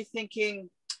goes away thinking,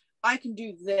 I can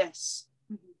do this,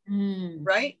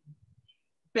 right?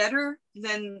 Better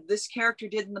than this character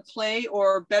did in the play,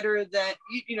 or better than,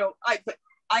 but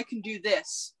I can do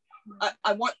this.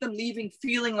 I want them leaving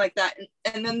feeling like that.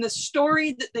 And then the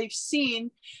story that they've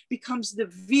seen becomes the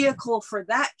vehicle for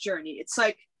that journey. It's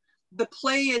like the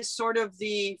play is sort of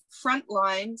the front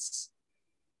lines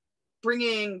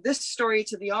bringing this story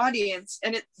to the audience.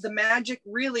 And the magic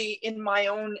really in my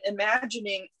own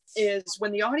imagining is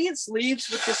when the audience leaves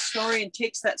with this story and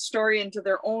takes that story into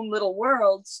their own little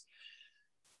worlds,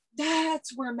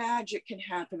 that's where magic can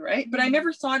happen, right? But I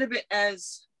never thought of it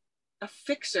as a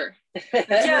fixer. That's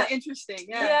really interesting.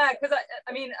 Yeah, because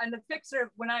I mean, and the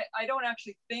fixer, when I don't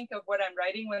actually think of what I'm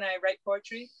writing when I write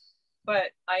poetry,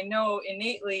 but I know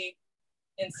innately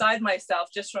inside myself,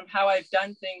 just from how I've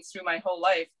done things through my whole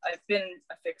life, I've been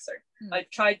a fixer. I've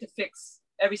tried to fix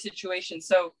every situation.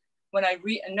 So when I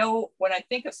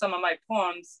think of some of my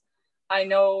poems, I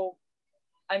know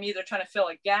I'm either trying to fill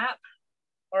a gap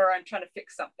or I'm trying to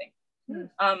fix something.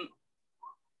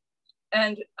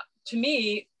 And to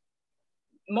me,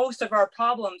 most of our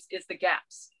problems is the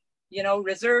gaps. You know,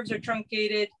 reserves are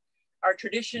truncated. Our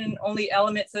tradition, only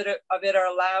elements of it are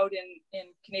allowed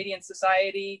in Canadian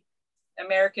society,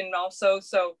 American also.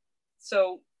 So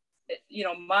you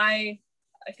know, I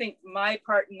think my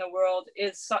part in the world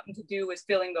is something to do with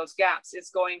filling those gaps.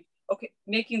 It's going, okay,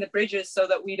 making the bridges so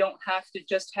that we don't have to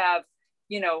just have,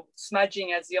 you know,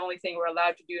 smudging as the only thing we're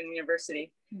allowed to do in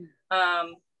university.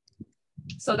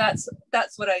 So that's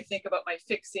what I think about my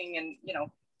fixing, and, you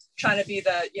know, trying to be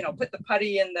the, you know, put the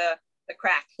putty in the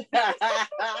crack.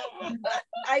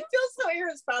 I feel so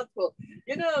irresponsible.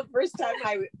 You know, the first time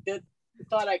I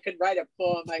thought I could write a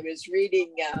poem, I was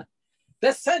reading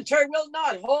The Center Will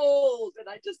Not Hold. And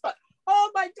I just thought,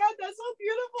 oh my God, that's so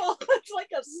beautiful. It's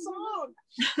like a song.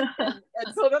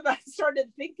 And so then I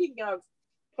started thinking of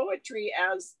poetry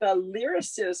as the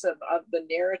lyricism of the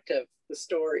narrative, the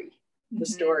story.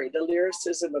 The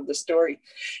lyricism of the story.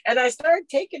 And I started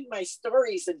taking my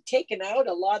stories and taking out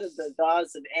a lot of the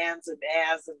thas and ands and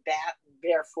as and that and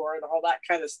therefore and all that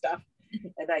kind of stuff.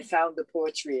 And I found the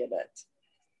poetry in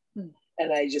it.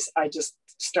 And I just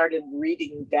started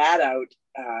reading that out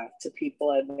to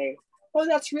people, and they, oh,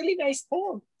 that's really nice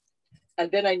poem. And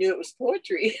then I knew it was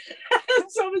poetry. And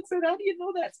someone said, how do you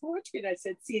know that's poetry? And I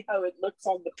said, see how it looks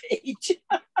on the page.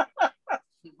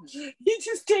 You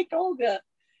just take all the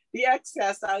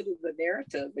excess out of the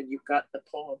narrative and you've got the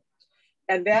poem.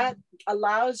 And that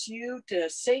allows you to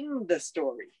sing the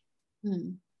story,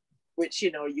 which,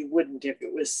 you know, you wouldn't if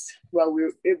it was, well,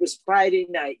 it was Friday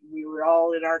night. We were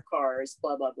all in our cars,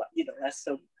 blah, blah, blah. You know, that's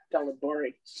so dull and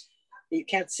boring. You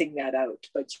can't sing that out,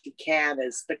 but you can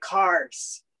as the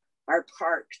cars are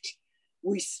parked.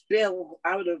 We spill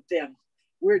out of them.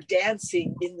 We're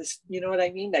dancing in this, you know what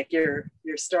I mean? Like you're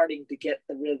starting to get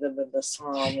the rhythm and the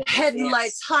song. And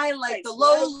Headlights highlight the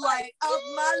low light of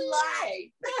my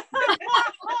life.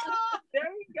 There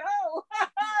we go.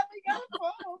 We got a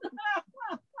poem.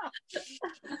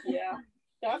 Yeah,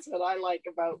 that's what I like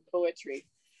about poetry.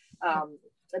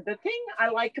 The thing I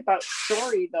like about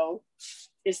story, though,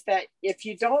 is that if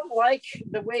you don't like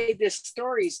the way this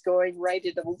story's going, write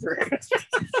it over.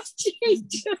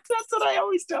 Change. That's what I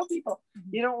always tell people.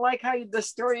 You don't like how the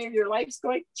story of your life's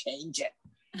going? Change it.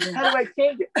 How do I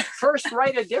change it? First,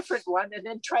 write a different one and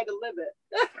then try to live it.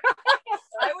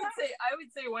 I would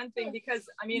say one thing, because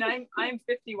I mean, I'm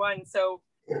 51, so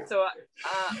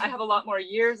I have a lot more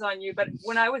years on you. But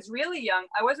when I was really young,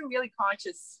 I wasn't really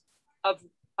conscious of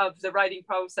the writing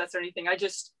process or anything. I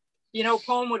just, you know,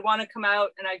 poem would want to come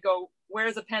out and I'd go,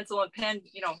 where's a pencil and pen?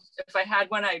 You know, if I had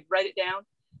one, I'd write it down.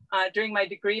 During my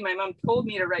degree, my mom told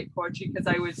me to write poetry because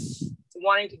I was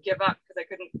wanting to give up because I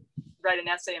couldn't write an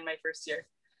essay in my first year.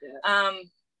 Yeah.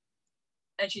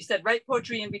 And she said, write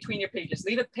poetry in between your pages,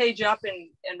 leave a page up and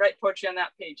write poetry on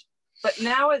that page. But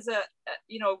now as a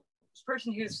you know,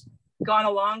 person who's gone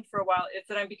along for a while, it's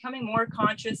that I'm becoming more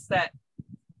conscious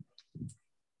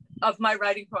of my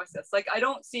writing process. Like I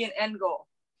don't see an end goal.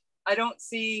 I don't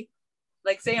see,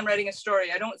 like say I'm writing a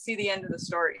story, I don't see the end of the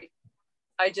story.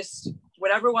 I just,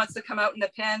 whatever wants to come out in the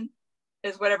pen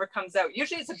is whatever comes out.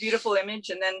 Usually it's a beautiful image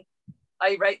and then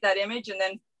I write that image and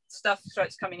then stuff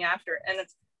starts coming after. And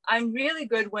I'm really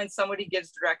good when somebody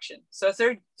gives direction. So if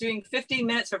they're doing 15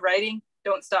 minutes of writing,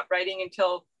 don't stop writing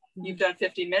until you've done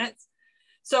 15 minutes.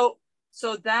 So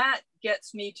that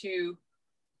gets me to,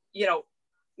 you know,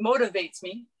 motivates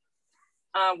me.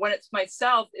 When it's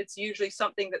myself, it's usually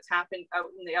something that's happened out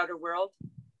in the outer world.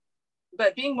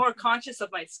 But being more conscious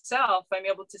of myself, I'm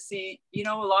able to see, you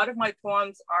know, a lot of my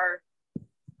poems are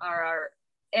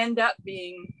end up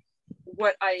being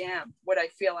what I am, what I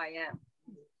feel I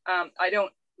am. I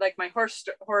don't like my horse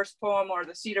poem or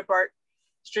the cedar bark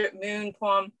strip moon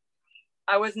poem.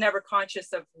 I was never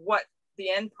conscious of what the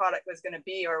end product was going to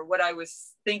be or what I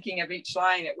was thinking of each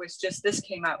line. It was just, this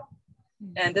came out.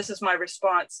 And this is my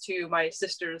response to my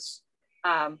sister's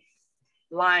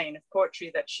line of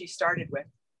poetry that she started with.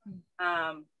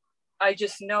 I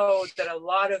just know that a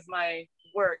lot of my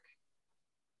work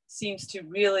seems to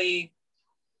really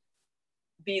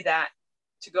be that,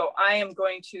 to go, I am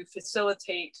going to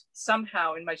facilitate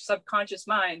somehow in my subconscious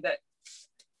mind that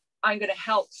I'm going to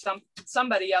help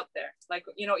somebody out there. Like,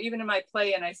 you know, even in my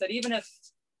play, and I said, even if,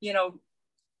 you know,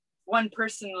 one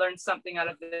person learns something out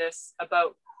of this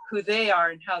about who they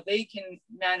are and how they can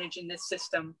manage in this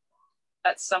system,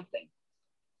 that's something.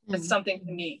 That's something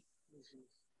to me.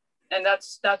 And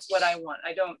that's what I want.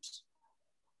 I don't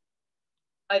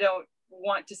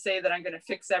want to say that I'm going to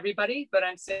fix everybody, but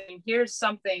I'm saying, here's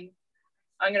something,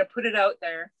 I'm going to put it out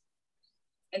there,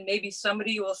 and maybe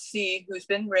somebody will see who's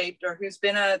been raped or who's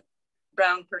been a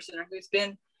brown person or who's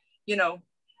been, you know,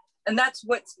 and that's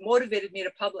what's motivated me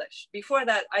to publish. Before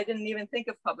that, I didn't even think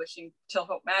of publishing till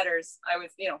Hope Matters. I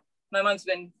was, you know, my mom's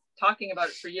been talking about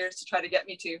it for years to try to get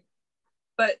me to,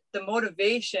 but the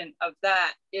motivation of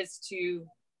that is to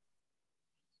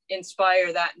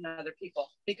inspire that in other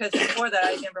people. Because before that,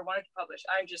 I never wanted to publish.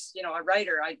 I'm just, you know, a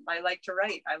writer. I like to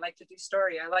write. I like to do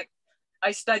story.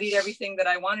 I studied everything that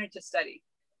I wanted to study,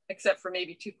 except for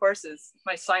maybe 2 courses,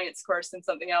 my science course and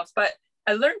something else. But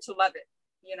I learned to love it,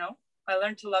 you know? I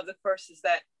learned to love the courses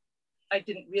that I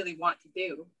didn't really want to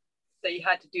do, that you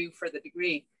had to do for the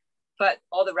degree. But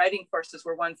all the writing courses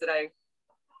were ones that I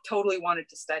totally wanted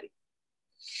to study.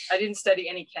 I didn't study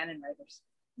any canon writers.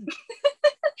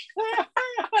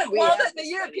 Well, the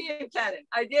European canon.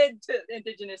 I did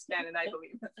Indigenous canon, I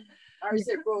believe. Ours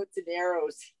are boats and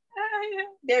arrows.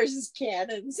 There's his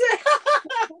cannons.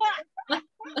 The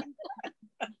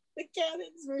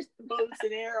cannons versus the bows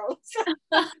and arrows.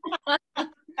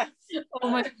 Oh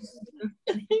my.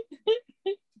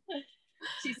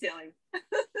 She's silly.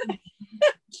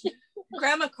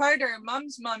 Grandma Carter,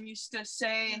 Mom's mom used to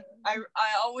say, I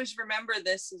always remember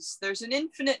this, is there's an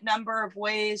infinite number of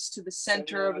ways to the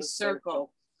center of a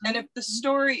circle. And if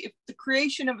the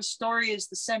creation of a story is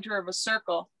the center of a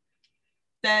circle,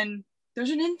 then there's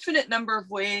an infinite number of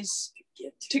ways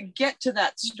to get to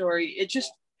that story.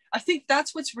 I think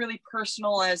that's what's really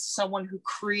personal as someone who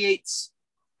creates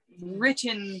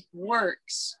written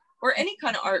works or any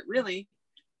kind of art, really,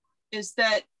 is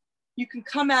that you can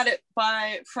come at it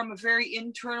from a very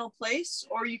internal place,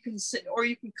 or you can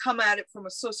come at it from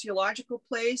a sociological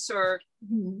place, or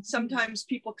sometimes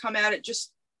people come at it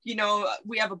just,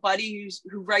 we have a buddy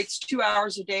who writes 2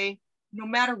 hours a day, no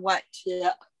matter what,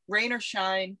 rain or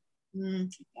shine.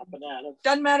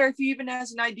 Doesn't matter if he even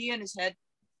has an idea in his head.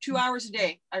 2 hours a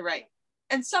day I write,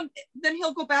 and then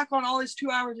he'll go back on all his 2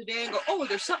 hours a day and go, oh,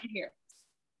 there's something here.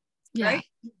 Right?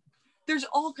 There's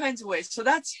all kinds of ways. So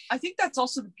I think that's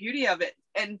also the beauty of it,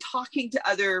 and talking to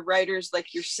other writers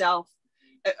like yourself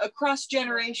across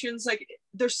generations. Like,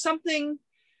 there's something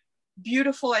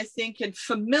beautiful, I think, in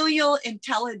familial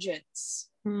intelligence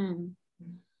and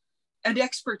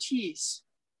expertise.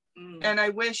 And I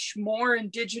wish more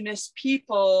Indigenous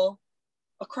people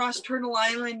across Turtle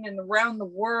Island and around the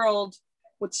world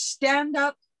would stand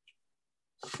up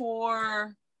and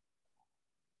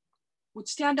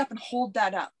hold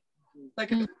that up.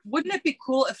 Like, wouldn't it be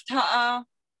cool if Ta'a,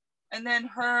 and then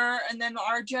her, and then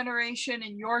our generation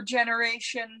and your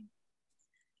generation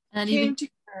came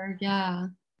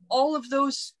together? All of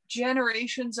those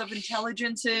generations of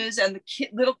intelligences, and the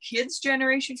little kids'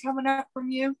 generation coming up from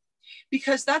you,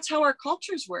 because that's how our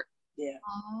cultures work.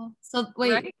 So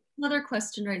wait, right? Another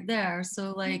question right there.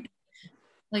 So like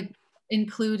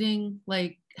including,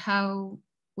 like, how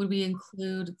would we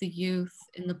include the youth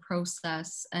in the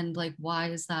process, and like, why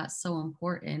is that so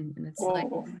important? And it's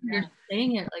you're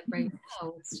saying it like right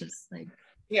now, it's just like,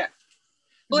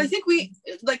 well, I think we,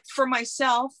 like, for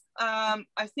myself, I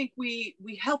think we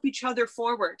help each other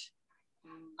forward.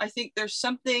 I think there's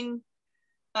something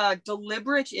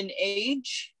deliberate in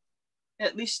age,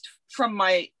 at least from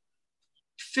my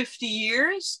 50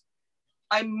 years.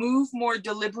 I move more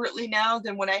deliberately now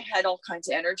than when I had all kinds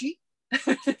of energy.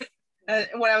 And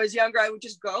when I was younger, I would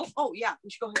just go, oh yeah, we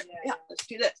should go here. Yeah, let's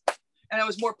do this. And I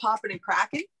was more popping and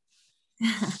cracking.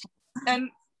 And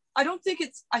I think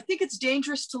it's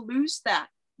dangerous to lose that,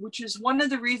 which is one of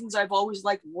the reasons I've always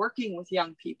liked working with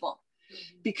young people,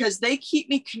 because they keep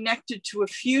me connected to a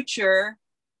future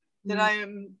that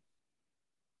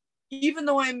even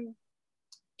though I'm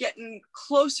getting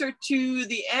closer to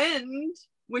the end,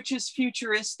 which is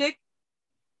futuristic,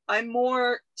 I'm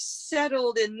more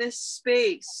settled in this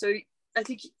space. So I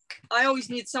think I always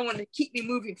need someone to keep me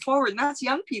moving forward, and that's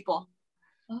young people,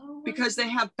 because they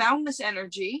have boundless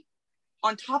energy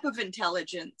on top of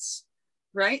intelligence,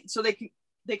 right? So they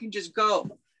can just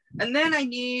go. And then I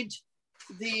need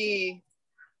the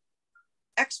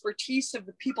expertise of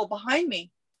the people behind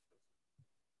me,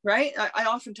 right? I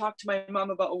often talk to my mom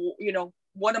about,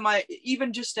 what am I,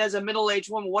 even just as a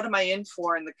middle-aged woman, what am I in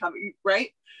for in the coming, right?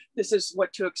 This is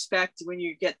what to expect when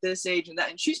you get this age and that.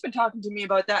 And she's been talking to me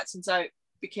about that since I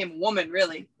became a woman,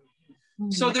 really.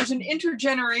 So there's an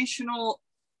intergenerational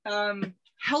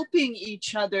helping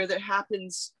each other that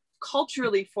happens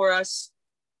culturally for us,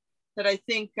 that I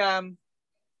think, to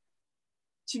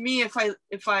me, if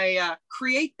I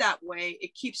create that way,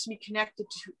 it keeps me connected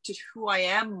to who I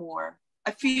am more.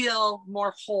 I feel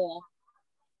more whole.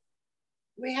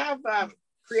 We have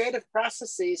creative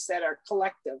processes that are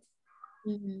collective.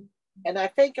 And I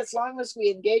think as long as we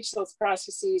engage those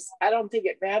processes, I don't think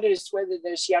it matters whether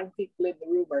there's young people in the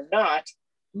room or not.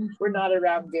 We're not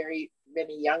around very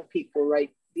many young people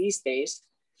right these days.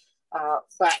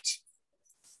 But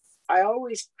I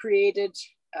always created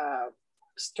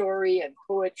story and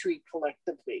poetry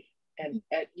collectively. And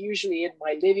usually in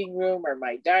my living room or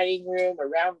my dining room,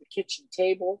 around the kitchen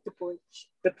table,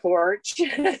 the porch.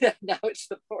 Now it's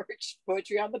the porch,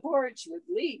 poetry on the porch with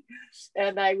Lee.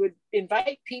 And I would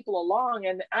invite people along,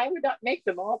 and I would not make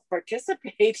them all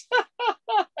participate.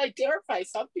 I terrify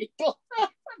some people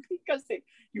because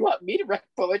you want me to write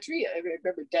poetry? I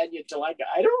remember Tania Carter,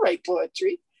 I don't write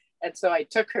poetry. And so I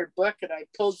took her book and I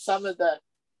pulled some of the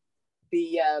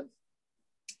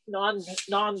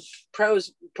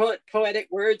non-prose poetic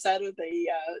words out of the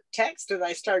text, and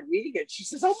I started reading it. She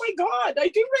says, "Oh my God, I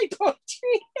do write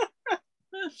poetry."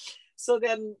 So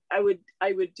then I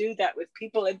would do that with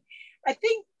people, and I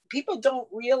think people don't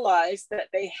realize that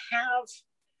they have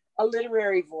a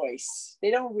literary voice. They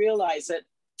don't realize it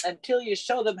until you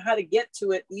show them how to get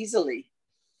to it easily.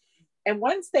 And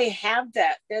once they have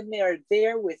that, then they're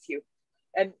there with you.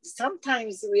 And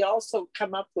sometimes we also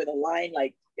come up with a line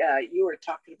like, you were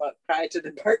talking about Cry to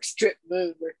the Bark Strip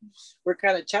Moon. We're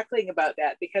kind of chuckling about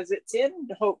that because it's in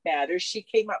Hope Matters. She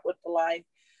came up with the line,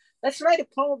 let's write a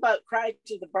poem about cry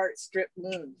to the bark strip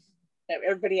moon.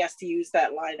 Everybody has to use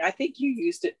that line. I think you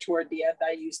used it toward the end.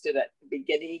 I used it at the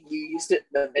beginning. You used it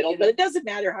in the middle, but it doesn't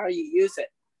matter how you use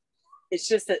it. It's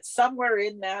just that somewhere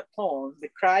in that poem, the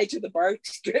cry to the bark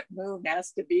strip moon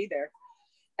has to be there.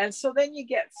 And so then you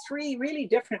get three really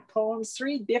different poems,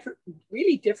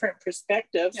 really different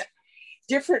perspectives,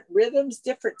 different rhythms,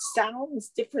 different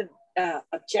sounds, different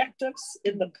objectives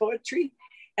in the poetry.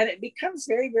 And it becomes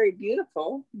very, very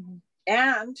beautiful.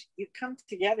 And you come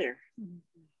together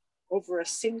over a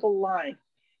single line.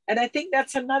 And I think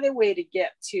that's another way to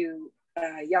get to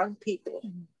young people.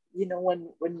 You know,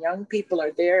 when young people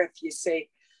are there, if you say,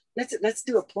 let's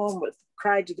do a poem with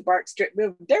cry to the bark strip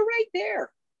moon, they're right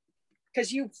there.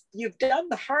 Because you've done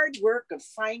the hard work of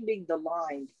finding the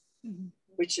line,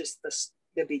 which is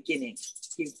the beginning.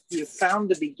 You found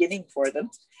the beginning for them.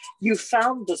 You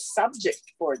found the subject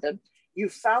for them. You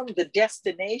found the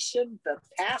destination, the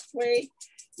pathway.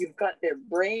 You've got their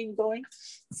brain going.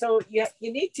 So you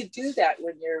need to do that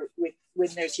when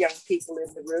there's young people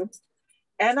in the room.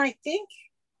 And I think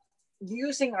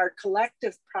using our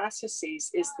collective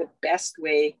processes is the best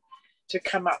way to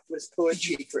come up with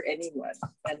poetry for anyone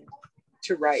and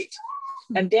to write.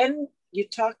 And then you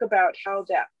talk about how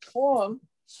that poem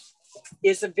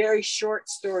is a very short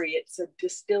story. It's a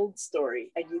distilled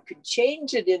story, and you can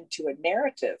change it into a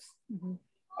narrative,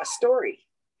 a story,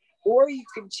 or you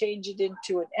can change it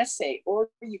into an essay, or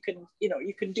you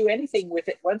can do anything with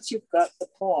it once you've got the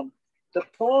poem. The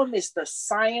poem is the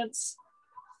science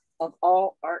of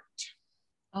all art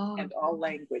and all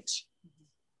language.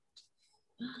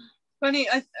 Funny,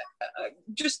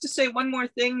 just to say one more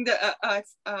thing that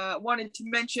I wanted to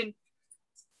mention.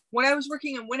 When I was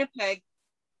working in Winnipeg,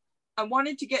 I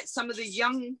wanted to get some of the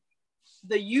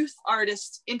youth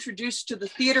artists introduced to the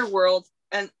theater world.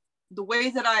 And the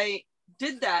way that I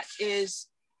did that is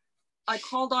I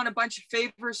called on a bunch of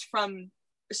favors from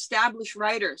established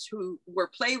writers who were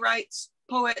playwrights,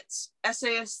 poets,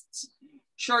 essayists,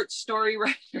 short story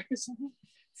writers,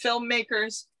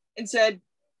 filmmakers, and said,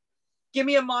 give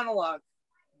me a monologue.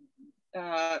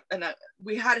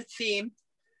 We had a theme.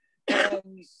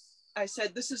 And I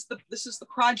said, this is the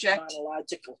project.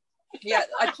 Monological. Yeah,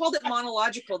 I called it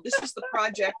monological. This is the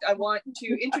project. I want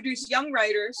to introduce young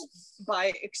writers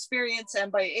by experience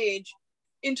and by age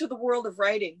into the world of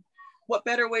writing. What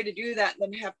better way to do that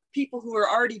than have people who are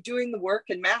already doing the work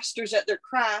and masters at their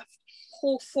craft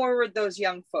pull forward those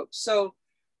young folks. So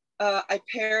I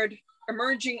paired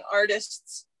emerging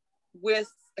artists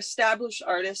with established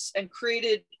artists and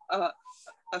created a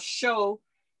show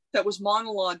that was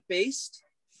monologue based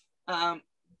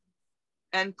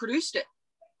and produced it.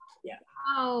 Yeah.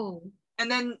 Wow.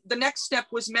 And then the next step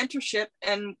was mentorship.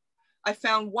 And I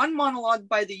found one monologue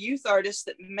by the youth artist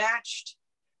that matched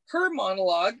her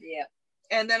monologue. Yeah.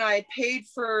 And then I paid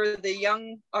for the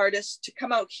young artist to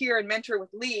come out here and mentor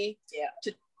with Lee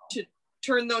to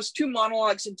turn those two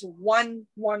monologues into one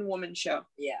woman show.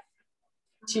 Yeah.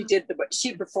 She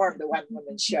performed the one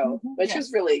woman show, which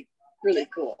was really, really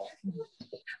cool.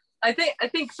 I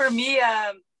think for me,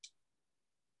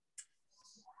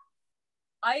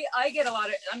 I get a lot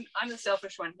of, I'm the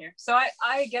selfish one here. So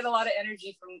I get a lot of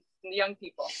energy from the young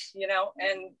people, you know,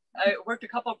 and I worked a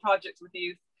couple of projects with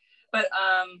youth, but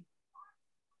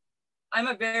I'm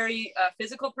a very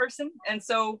physical person. And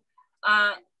so,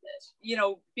 you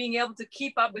know, being able to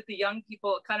keep up with the young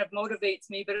people kind of motivates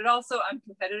me, but it also, I'm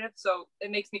competitive. So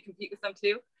it makes me compete with them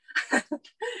too.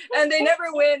 And they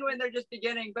never win when they're just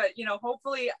beginning, but, you know,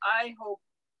 hopefully I hope,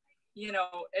 you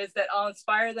know, is that I'll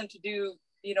inspire them to do,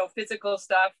 you know, physical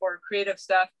stuff or creative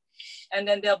stuff, and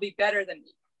then they'll be better than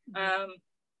me.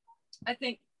 I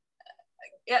think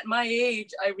at my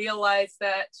age, I realized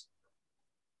that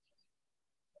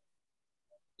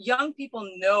young people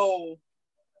know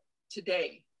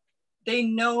today, they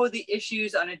know the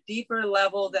issues on a deeper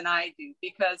level than I do,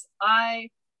 because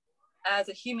I, as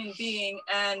a human being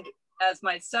and as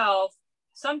myself,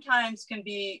 sometimes can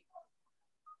be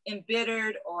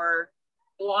embittered or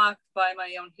blocked by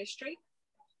my own history.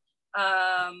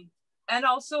 And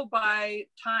also by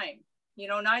time, you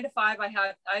know, 9 to 5,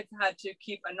 I've had to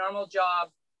keep a normal job,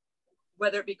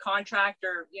 whether it be contract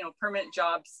or, you know, permanent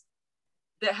jobs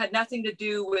that had nothing to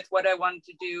do with what I wanted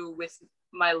to do with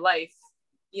my life,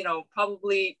 you know,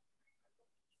 probably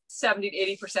 70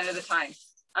 to 80% of the time.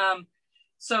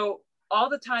 So all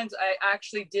the times I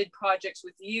actually did projects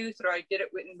with youth, or I did it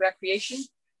in recreation,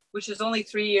 which is only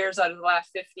 3 years out of the last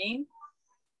 15.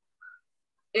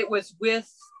 It was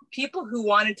with people who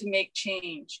wanted to make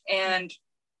change, and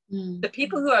the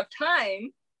people who have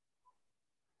time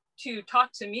to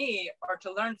talk to me or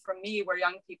to learn from me were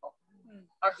young people.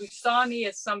 or who saw me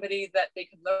as somebody that they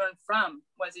could learn from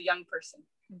was a young person.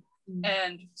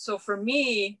 And so for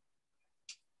me,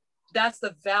 that's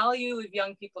the value of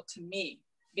young people to me,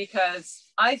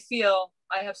 because I feel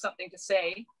I have something to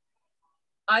say.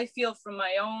 I feel from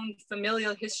my own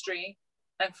familial history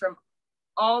and from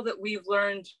all that we've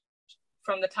learned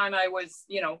from the time I was,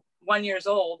 1 year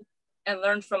old, and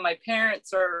learned from my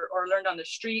parents or learned on the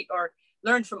street or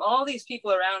learned from all these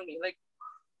people around me, like,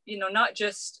 not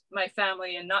just my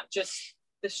family and not just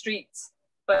the streets,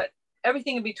 but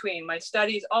everything in between, my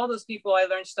studies, all those people I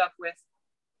learned stuff with.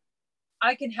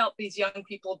 I can help these young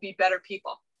people be better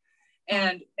people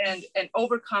and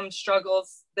overcome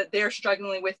struggles that they're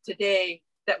struggling with today,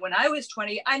 that when I was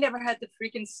 20, I never had to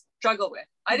freaking struggle with.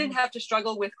 I didn't have to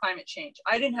struggle with climate change.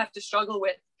 I didn't have to struggle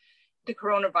with the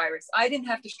coronavirus. I didn't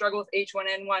have to struggle with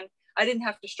H1N1. I didn't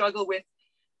have to struggle with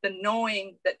the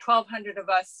knowing that 1,200 of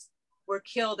us were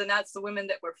killed, and that's the women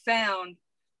that were found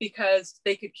because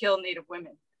they could kill Native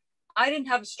women. I didn't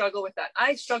have a struggle with that.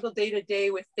 I struggled day to day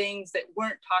with things that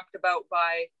weren't talked about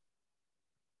by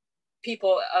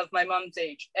people of my mom's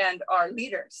age and our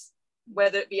leaders,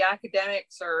 whether it be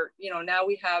academics or, now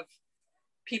we have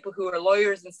people who are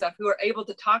lawyers and stuff who are able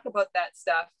to talk about that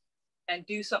stuff and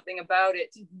do something about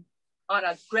it on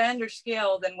a grander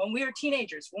scale than when we were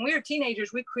teenagers. When we were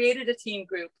teenagers, we created a teen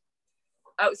group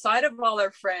outside of all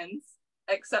our friends,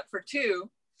 except for 2.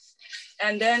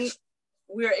 And then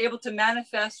we were able to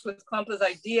manifest with Columpa's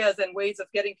ideas and ways of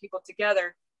getting people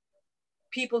together,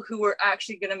 people who were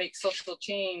actually going to make social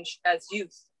change as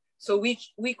youth. So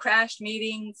we crashed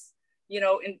meetings,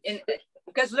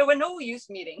 because there were no youth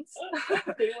meetings.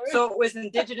 So it was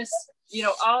Indigenous,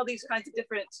 all these kinds of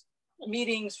different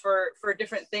meetings for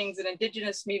different things, and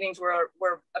Indigenous meetings were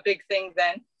a big thing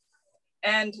then.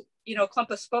 And,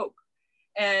 Columpa spoke,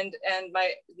 and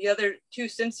the other 2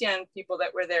 Tsimshian people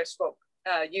that were there spoke.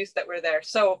 Youth that were there.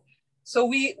 So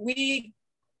we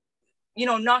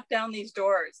knock down these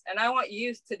doors, and I want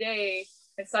youth today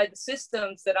inside the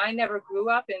systems that I never grew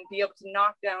up in be able to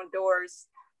knock down doors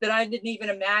that I didn't even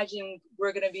imagine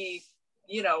were going to be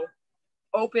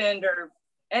opened or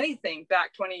anything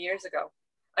back 20 years ago.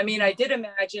 I mean, I did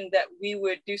imagine that we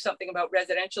would do something about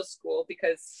residential school,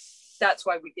 because that's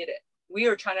why we did it. We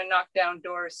were trying to knock down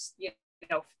doors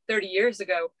 30 years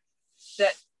ago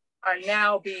that are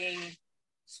now being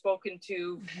spoken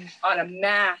to on a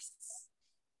mass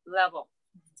level,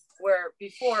 where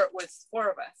before it was 4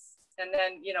 of us,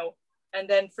 and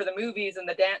then for the movies and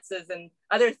the dances and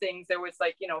other things there was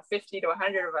 50 to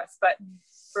 100 of us. But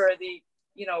for the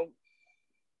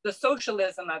the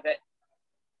socialism of it,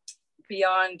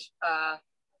 beyond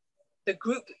the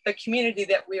group, the community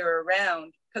that we were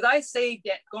around, because I say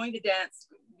going to dance,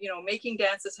 making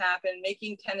dances happen,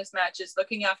 making tennis matches,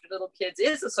 looking after little kids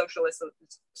is a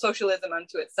socialism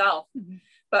unto itself.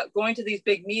 But going to these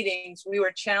big meetings, we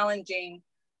were challenging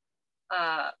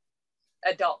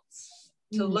adults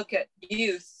to look at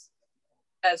youth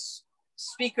as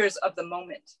speakers of the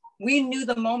moment. We knew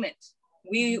the moment.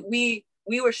 We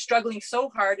were struggling so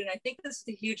hard, and I think this is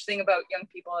the huge thing about young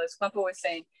people, as Columpa was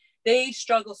saying, they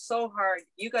struggle so hard.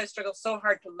 You guys struggle so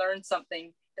hard to learn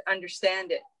something, to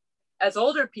understand it. As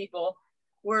older people,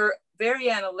 we're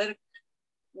very analytic.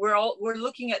 We're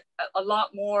looking at a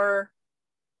lot more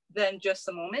than just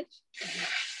the moment.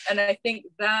 And I think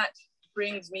that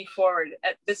brings me forward.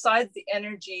 Besides the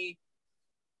energy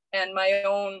and my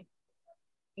own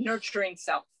nurturing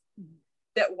self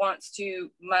that wants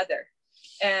to mother.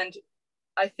 And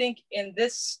I think in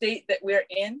this state that we're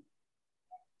in,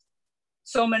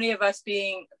 so many of us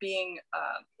being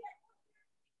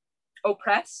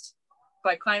oppressed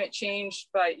by climate change,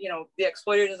 by the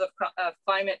exploiters of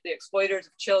climate, the exploiters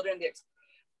of children,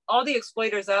 all the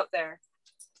exploiters out there,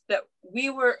 that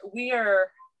we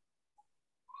are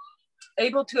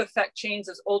able to affect change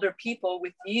as older people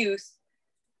with youth,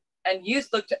 and youth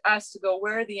look to us to go,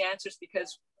 where are the answers?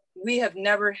 Because we have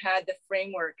never had the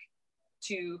framework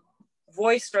to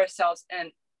voice ourselves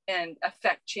and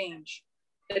affect change.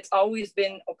 It's always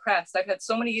been oppressed. I've had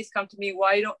so many youth come to me,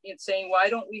 why don't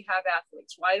we have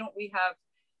athletes? Why don't we have,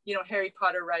 Harry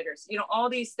Potter writers? All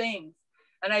these things.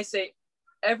 And I say,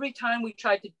 every time we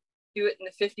tried to do it in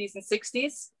the 50s and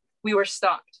 60s, we were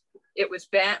stopped. It was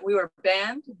banned. We were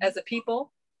banned as a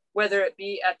people, whether it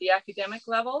be at the academic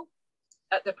level,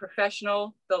 at the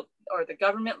professional or the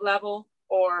government level,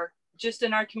 or just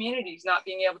in our communities, not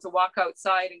being able to walk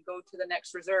outside and go to the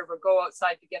next reserve, or go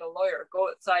outside to get a lawyer, or go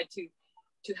outside to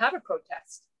have a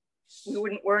protest.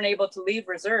 We weren't able to leave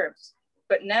reserves,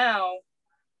 but now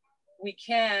we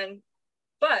can.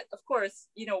 But of course,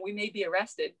 we may be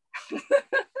arrested.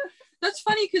 That's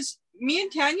funny, because me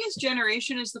and Tanya's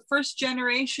generation is the first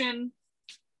generation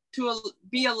to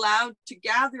be allowed to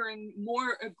gather in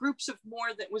more groups of more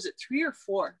than, was it 3 or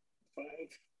 4?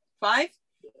 5?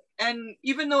 And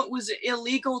even though it was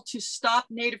illegal to stop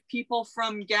Native people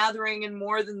from gathering in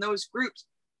more than those groups,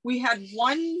 we had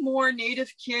one more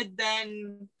Native kid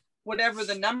than whatever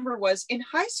the number was in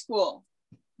high school.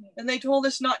 And they told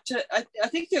us not to, I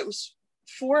think it was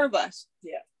 4 of us.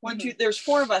 Yeah. 1, 2, there's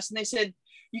 4 of us. And they said,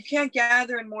 you can't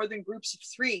gather in more than groups of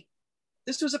 3.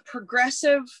 This was a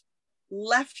progressive,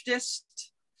 leftist,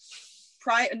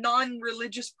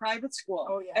 non-religious private school.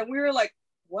 Oh, yeah. And we were like,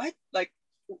 what? Like,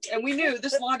 and we knew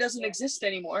this law doesn't exist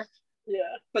anymore.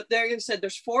 Yeah. But they said,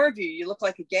 there's 4 of you. You look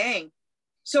like a gang.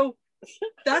 So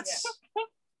that's,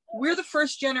 we're the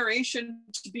first generation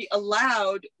to be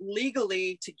allowed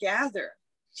legally to gather.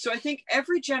 So I think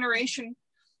every generation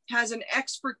has an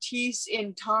expertise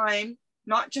in time,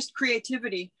 not just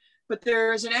creativity, but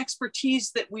there is an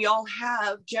expertise that we all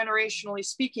have, generationally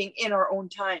speaking, in our own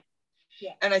time.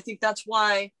 Yeah. And I think that's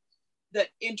why that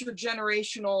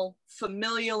intergenerational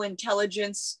familial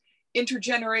intelligence,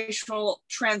 intergenerational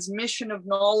transmission of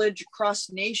knowledge across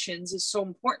nations is so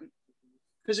important.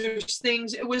 Because there's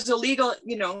things, it was illegal,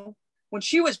 you know, when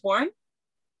she was born,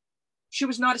 she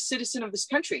was not a citizen of this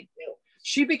country. No.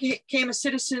 She became a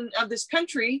citizen of this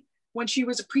country when she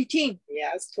was a preteen. Yeah,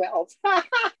 I was 12.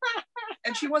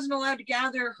 And she wasn't allowed to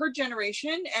gather, her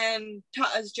generation and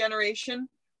Ta'a's generation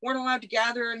weren't allowed to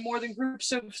gather in more than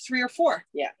groups of 3 or 4.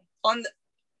 Yeah. On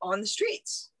the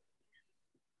streets.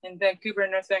 In Vancouver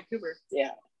and North Vancouver.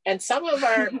 Yeah. And some of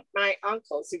my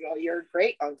uncles, you know, your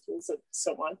great uncles and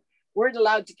so on, weren't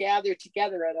allowed to gather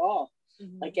together at all.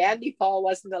 Mm-hmm. Like Andy Paul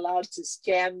wasn't allowed to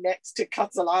stand next to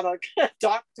Katsalana and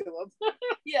talk to him.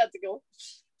 He had to go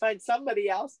find somebody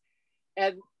else.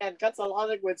 And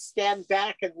Katsalana would stand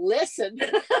back and listen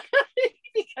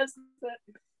because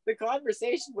the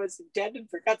conversation was intended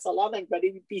for Katsalana, but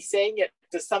he would be saying it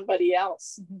to somebody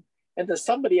else. Mm-hmm. And the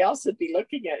somebody else would be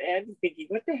looking at Andy thinking,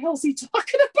 what the hell's he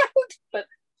talking about? But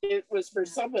it was for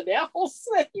someone else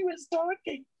that he was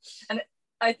talking. And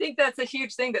I think that's a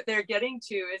huge thing that they're getting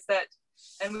to is that,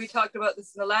 and we talked about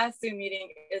this in the last Zoom meeting,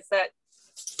 is that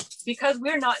because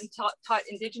we're not taught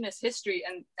Indigenous history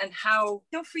and how,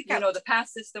 don't freak you out. know, the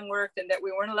past system worked and that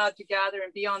we weren't allowed to gather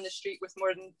and be on the street with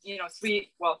more than, you know, 3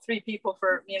 people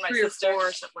for me and my 3 sister. or 4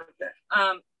 or something like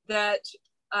that.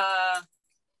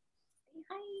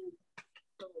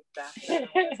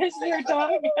 Your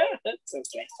dog. That's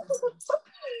okay.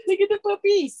 Look at the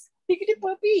puppies. Look at the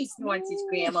puppies. He wants his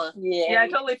grandma. Yeah, I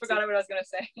totally forgot what I was going to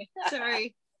say.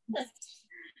 Sorry.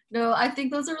 No, I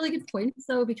think those are really good points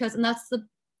though, because, and that's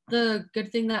the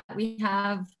good thing that we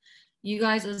have you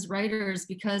guys as writers,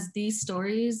 because these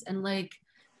stories, and like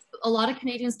a lot of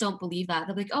Canadians don't believe that.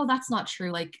 They'll be like, oh, that's not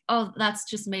true. Like, oh, that's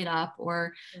just made up.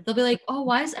 Or they'll be like, oh,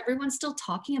 why is everyone still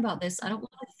talking about this? I don't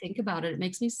want to think about it. It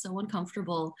makes me so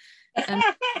uncomfortable. And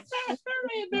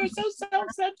they're so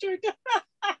self-centered.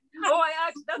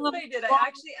 That's what I did. I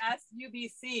actually asked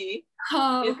UBC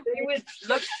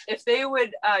if they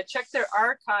would check their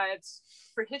archives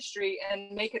for history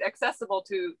and make it accessible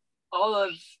to all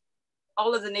of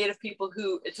the Native people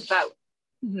who it's about.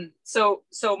 Mm-hmm. So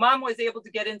Mom was able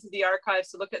to get into the archives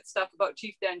to look at stuff about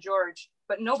Chief Dan George,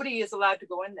 but nobody is allowed to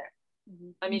go in there.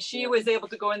 Mm-hmm. I mean, she was able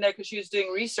to go in there because she was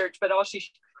doing research, but all she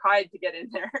tried to get in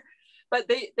there. But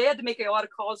they had to make a lot of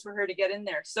calls for her to get in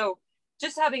there. So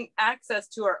just having access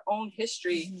to our own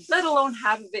history, mm-hmm. let alone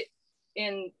have it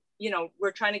in, you know,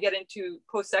 we're trying to get into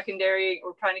post-secondary,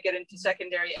 we're trying to get into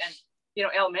secondary and, you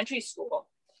know, elementary school.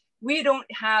 We don't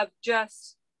have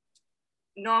just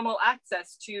normal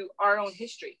access to our own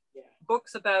history. Yeah.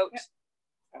 Books about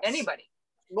anybody.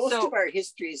 Most of our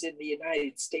history is in the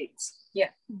United States. Yeah.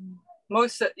 Mm-hmm.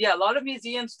 A lot of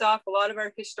museum stuff, a lot of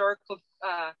our historical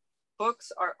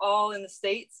books are all in the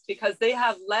States because they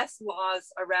have less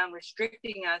laws around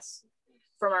restricting us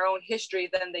from our own history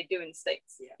than they do in the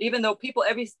States. Yeah. Even though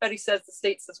everybody says the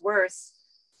States is worse,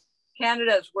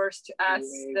 Canada is worse to us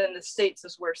than the States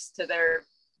is worse to the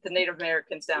Native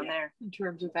Americans down there. In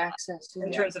terms of access.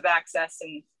 In terms of access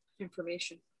and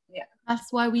information. Yeah.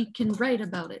 That's why we can write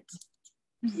about it.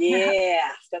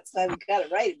 Yeah, that's why we gotta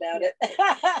write about it.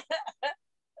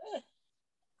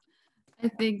 I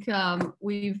think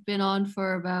we've been on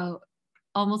for about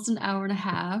almost an hour and a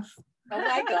half. Oh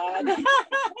my God.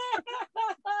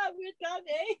 We're done,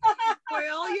 eh?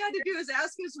 Boy, all you had to do is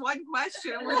ask us one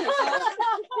question.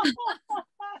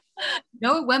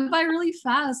 No, it went by really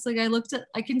fast. Like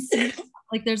I can see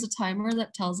like there's a timer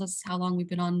that tells us how long we've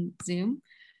been on Zoom.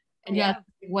 And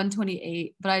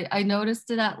 1:28. But I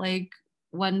noticed it at like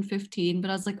 1:15, but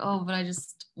I was like, oh, but I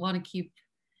just want to keep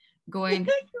going.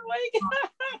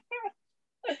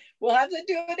 We'll have to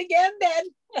do it again then.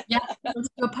 Yeah, let's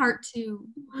do a part 2.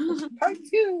 Part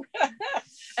 2.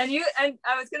 And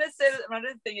I was gonna say that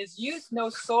another thing is youth know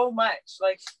so much.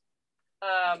 Like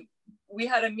we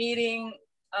had a meeting,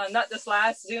 not this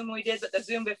last Zoom we did, but the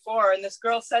Zoom before, and this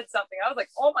girl said something. I was like,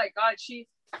 oh my God, she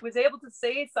was able to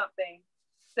say something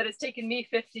that has taken me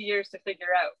 50 years to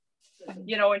figure out,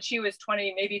 you know, when she was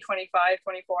 20, maybe 25,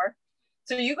 24.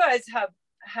 So you guys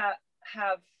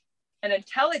have an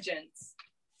intelligence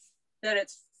that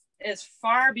is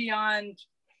far beyond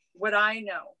what I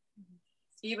know,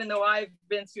 even though I've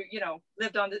been through, you know,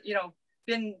 lived on the, you know,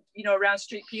 been, you know, around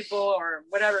street people or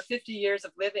whatever, 50 years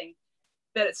of living,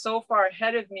 that it's so far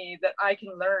ahead of me that I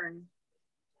can learn.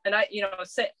 And I, you know,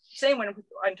 same when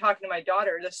I'm talking to my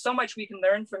daughter, there's so much we can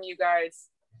learn from you guys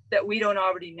that we don't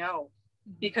already know,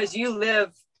 because you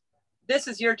live, this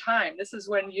is your time. This is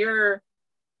when you're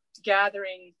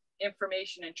gathering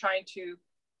information and trying to,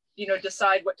 you know,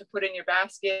 decide what to put in your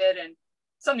basket. And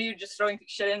some of you just throwing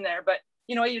shit in there, but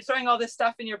you know, you're throwing all this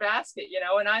stuff in your basket, you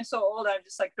know, and I'm so old, I'm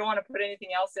just like, don't want to put anything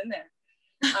else in there.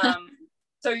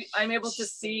 So I'm able to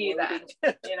see that,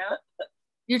 you know.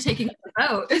 You're taking it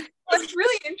out. It's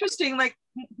really interesting. Like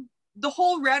the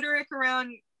whole rhetoric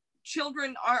around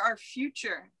children are our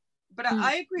future. But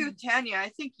I agree with Tania. I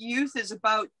think youth is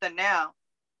about the now.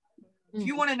 If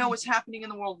you want to know what's happening in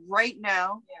the world right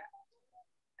now,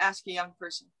 ask a young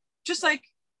person. Just like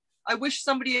I wish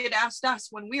somebody had asked us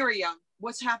when we were young,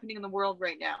 what's happening in the world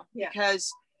right now?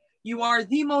 Because you are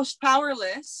the most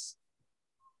powerless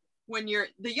when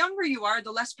the younger you are,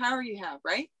 the less power you have,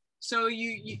 right? So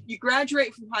you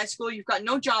graduate from high school, you've got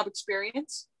no job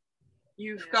experience,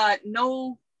 you've got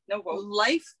no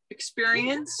life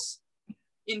experience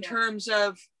in terms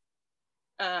of,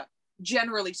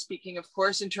 generally speaking, of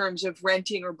course, in terms of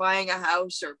renting or buying a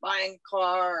house or buying a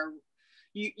car.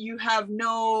 You have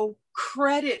no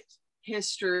credit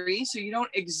history, so you don't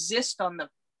exist on the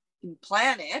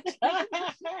planet.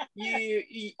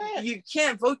 You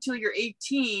can't vote till you're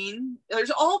 18.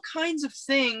 There's all kinds of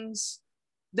things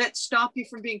that stop you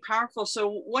from being powerful.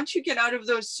 So once you get out of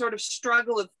those sort of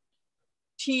struggle of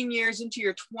teen years into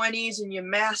your 20s and you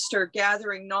master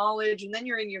gathering knowledge, and then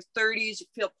you're in your 30s, you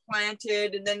feel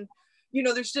planted, and then, you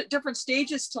know, there's different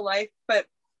stages to life. But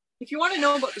if you want to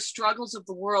know about the struggles of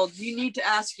the world, you need to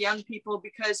ask young people,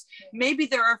 because maybe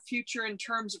there are future in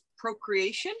terms of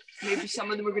procreation. Maybe some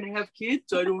of them are going to have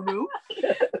kids. I don't know.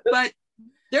 But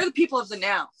they're the people of the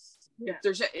now. Yeah.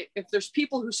 If there's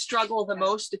people who struggle the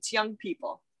most, it's young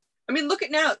people. I mean, look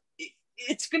at now.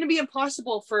 It's going to be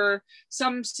impossible for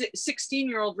some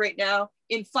 16-year-old right now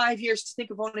in 5 years to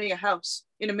think of owning a house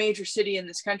in a major city in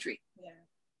this country. Yeah.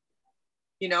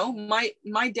 You know,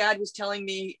 my dad was telling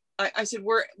me, I said,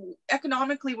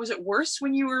 economically, was it worse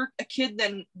when you were a kid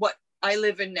than what I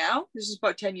live in now? This is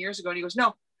about 10 years ago. And he goes,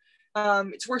 no,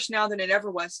 it's worse now than it ever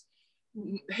was.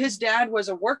 His dad was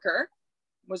a worker,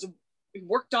 he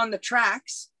worked on the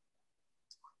tracks,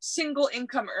 single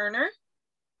income earner,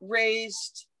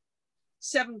 raised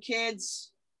 7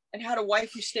 kids, and had a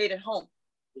wife who stayed at home,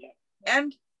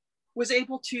 and was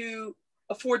able to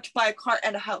afford to buy a car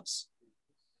and a house.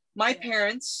 My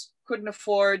parents couldn't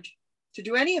afford to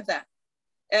do any of that.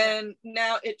 And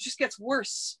now it just gets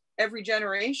worse every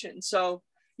generation. So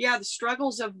yeah, the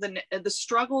struggles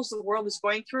the world is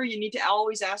going through, you need to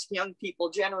always ask young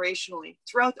people generationally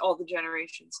throughout all the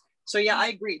generations. So yeah, I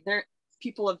agree. They're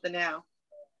people of the now.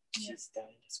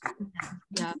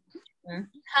 Yeah. Sure.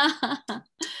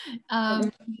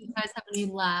 You guys have any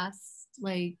last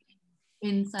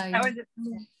insight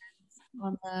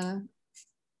on the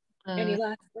any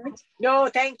last words? No,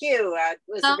 thank you. It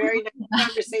was a very nice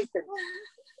conversation.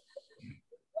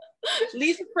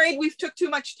 Lee's afraid we've took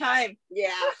too much time. Yeah.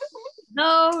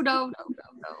 No.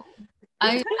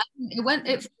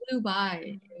 It flew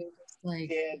by.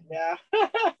 It was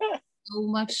so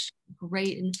much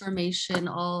great information,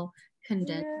 all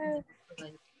condensed.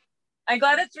 I'm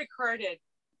glad it's recorded.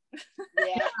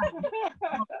 Yeah.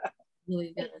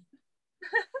 Really good.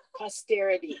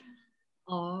 Posterity.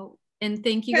 Oh, and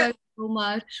thank you guys so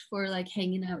much for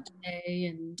hanging out today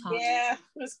and talking. Yeah, it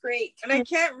was great. And I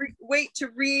can't wait to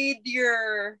read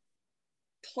your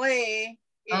play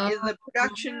in the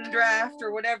production draft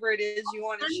or whatever it is you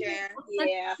want to share.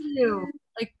 Yeah.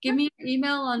 Give me your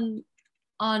email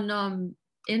on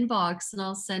inbox, and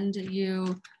I'll send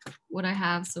you what I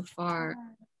have so far.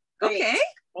 Great.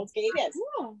 Okay. Yes.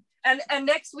 And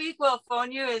next week we'll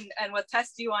phone you and we'll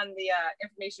test you on the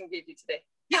information we gave you today.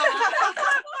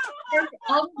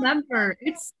 I'll remember.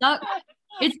 It's stuck.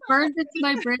 It's burned into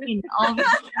my brain. All the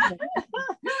time.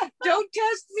 Don't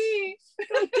test me.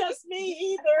 Don't test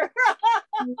me either.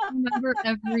 I remember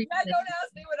everything. Don't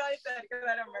ask me what I said because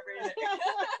I don't remember anything.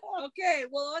 Okay,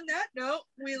 well, on that note,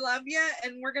 we love you,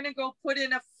 and we're gonna go put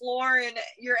in a floor in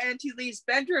your Auntie Lee's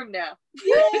bedroom now.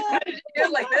 Yeah. Do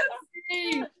it like this.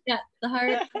 Yeah, the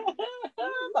heart.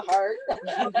 The heart.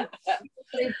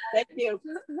 Thank you.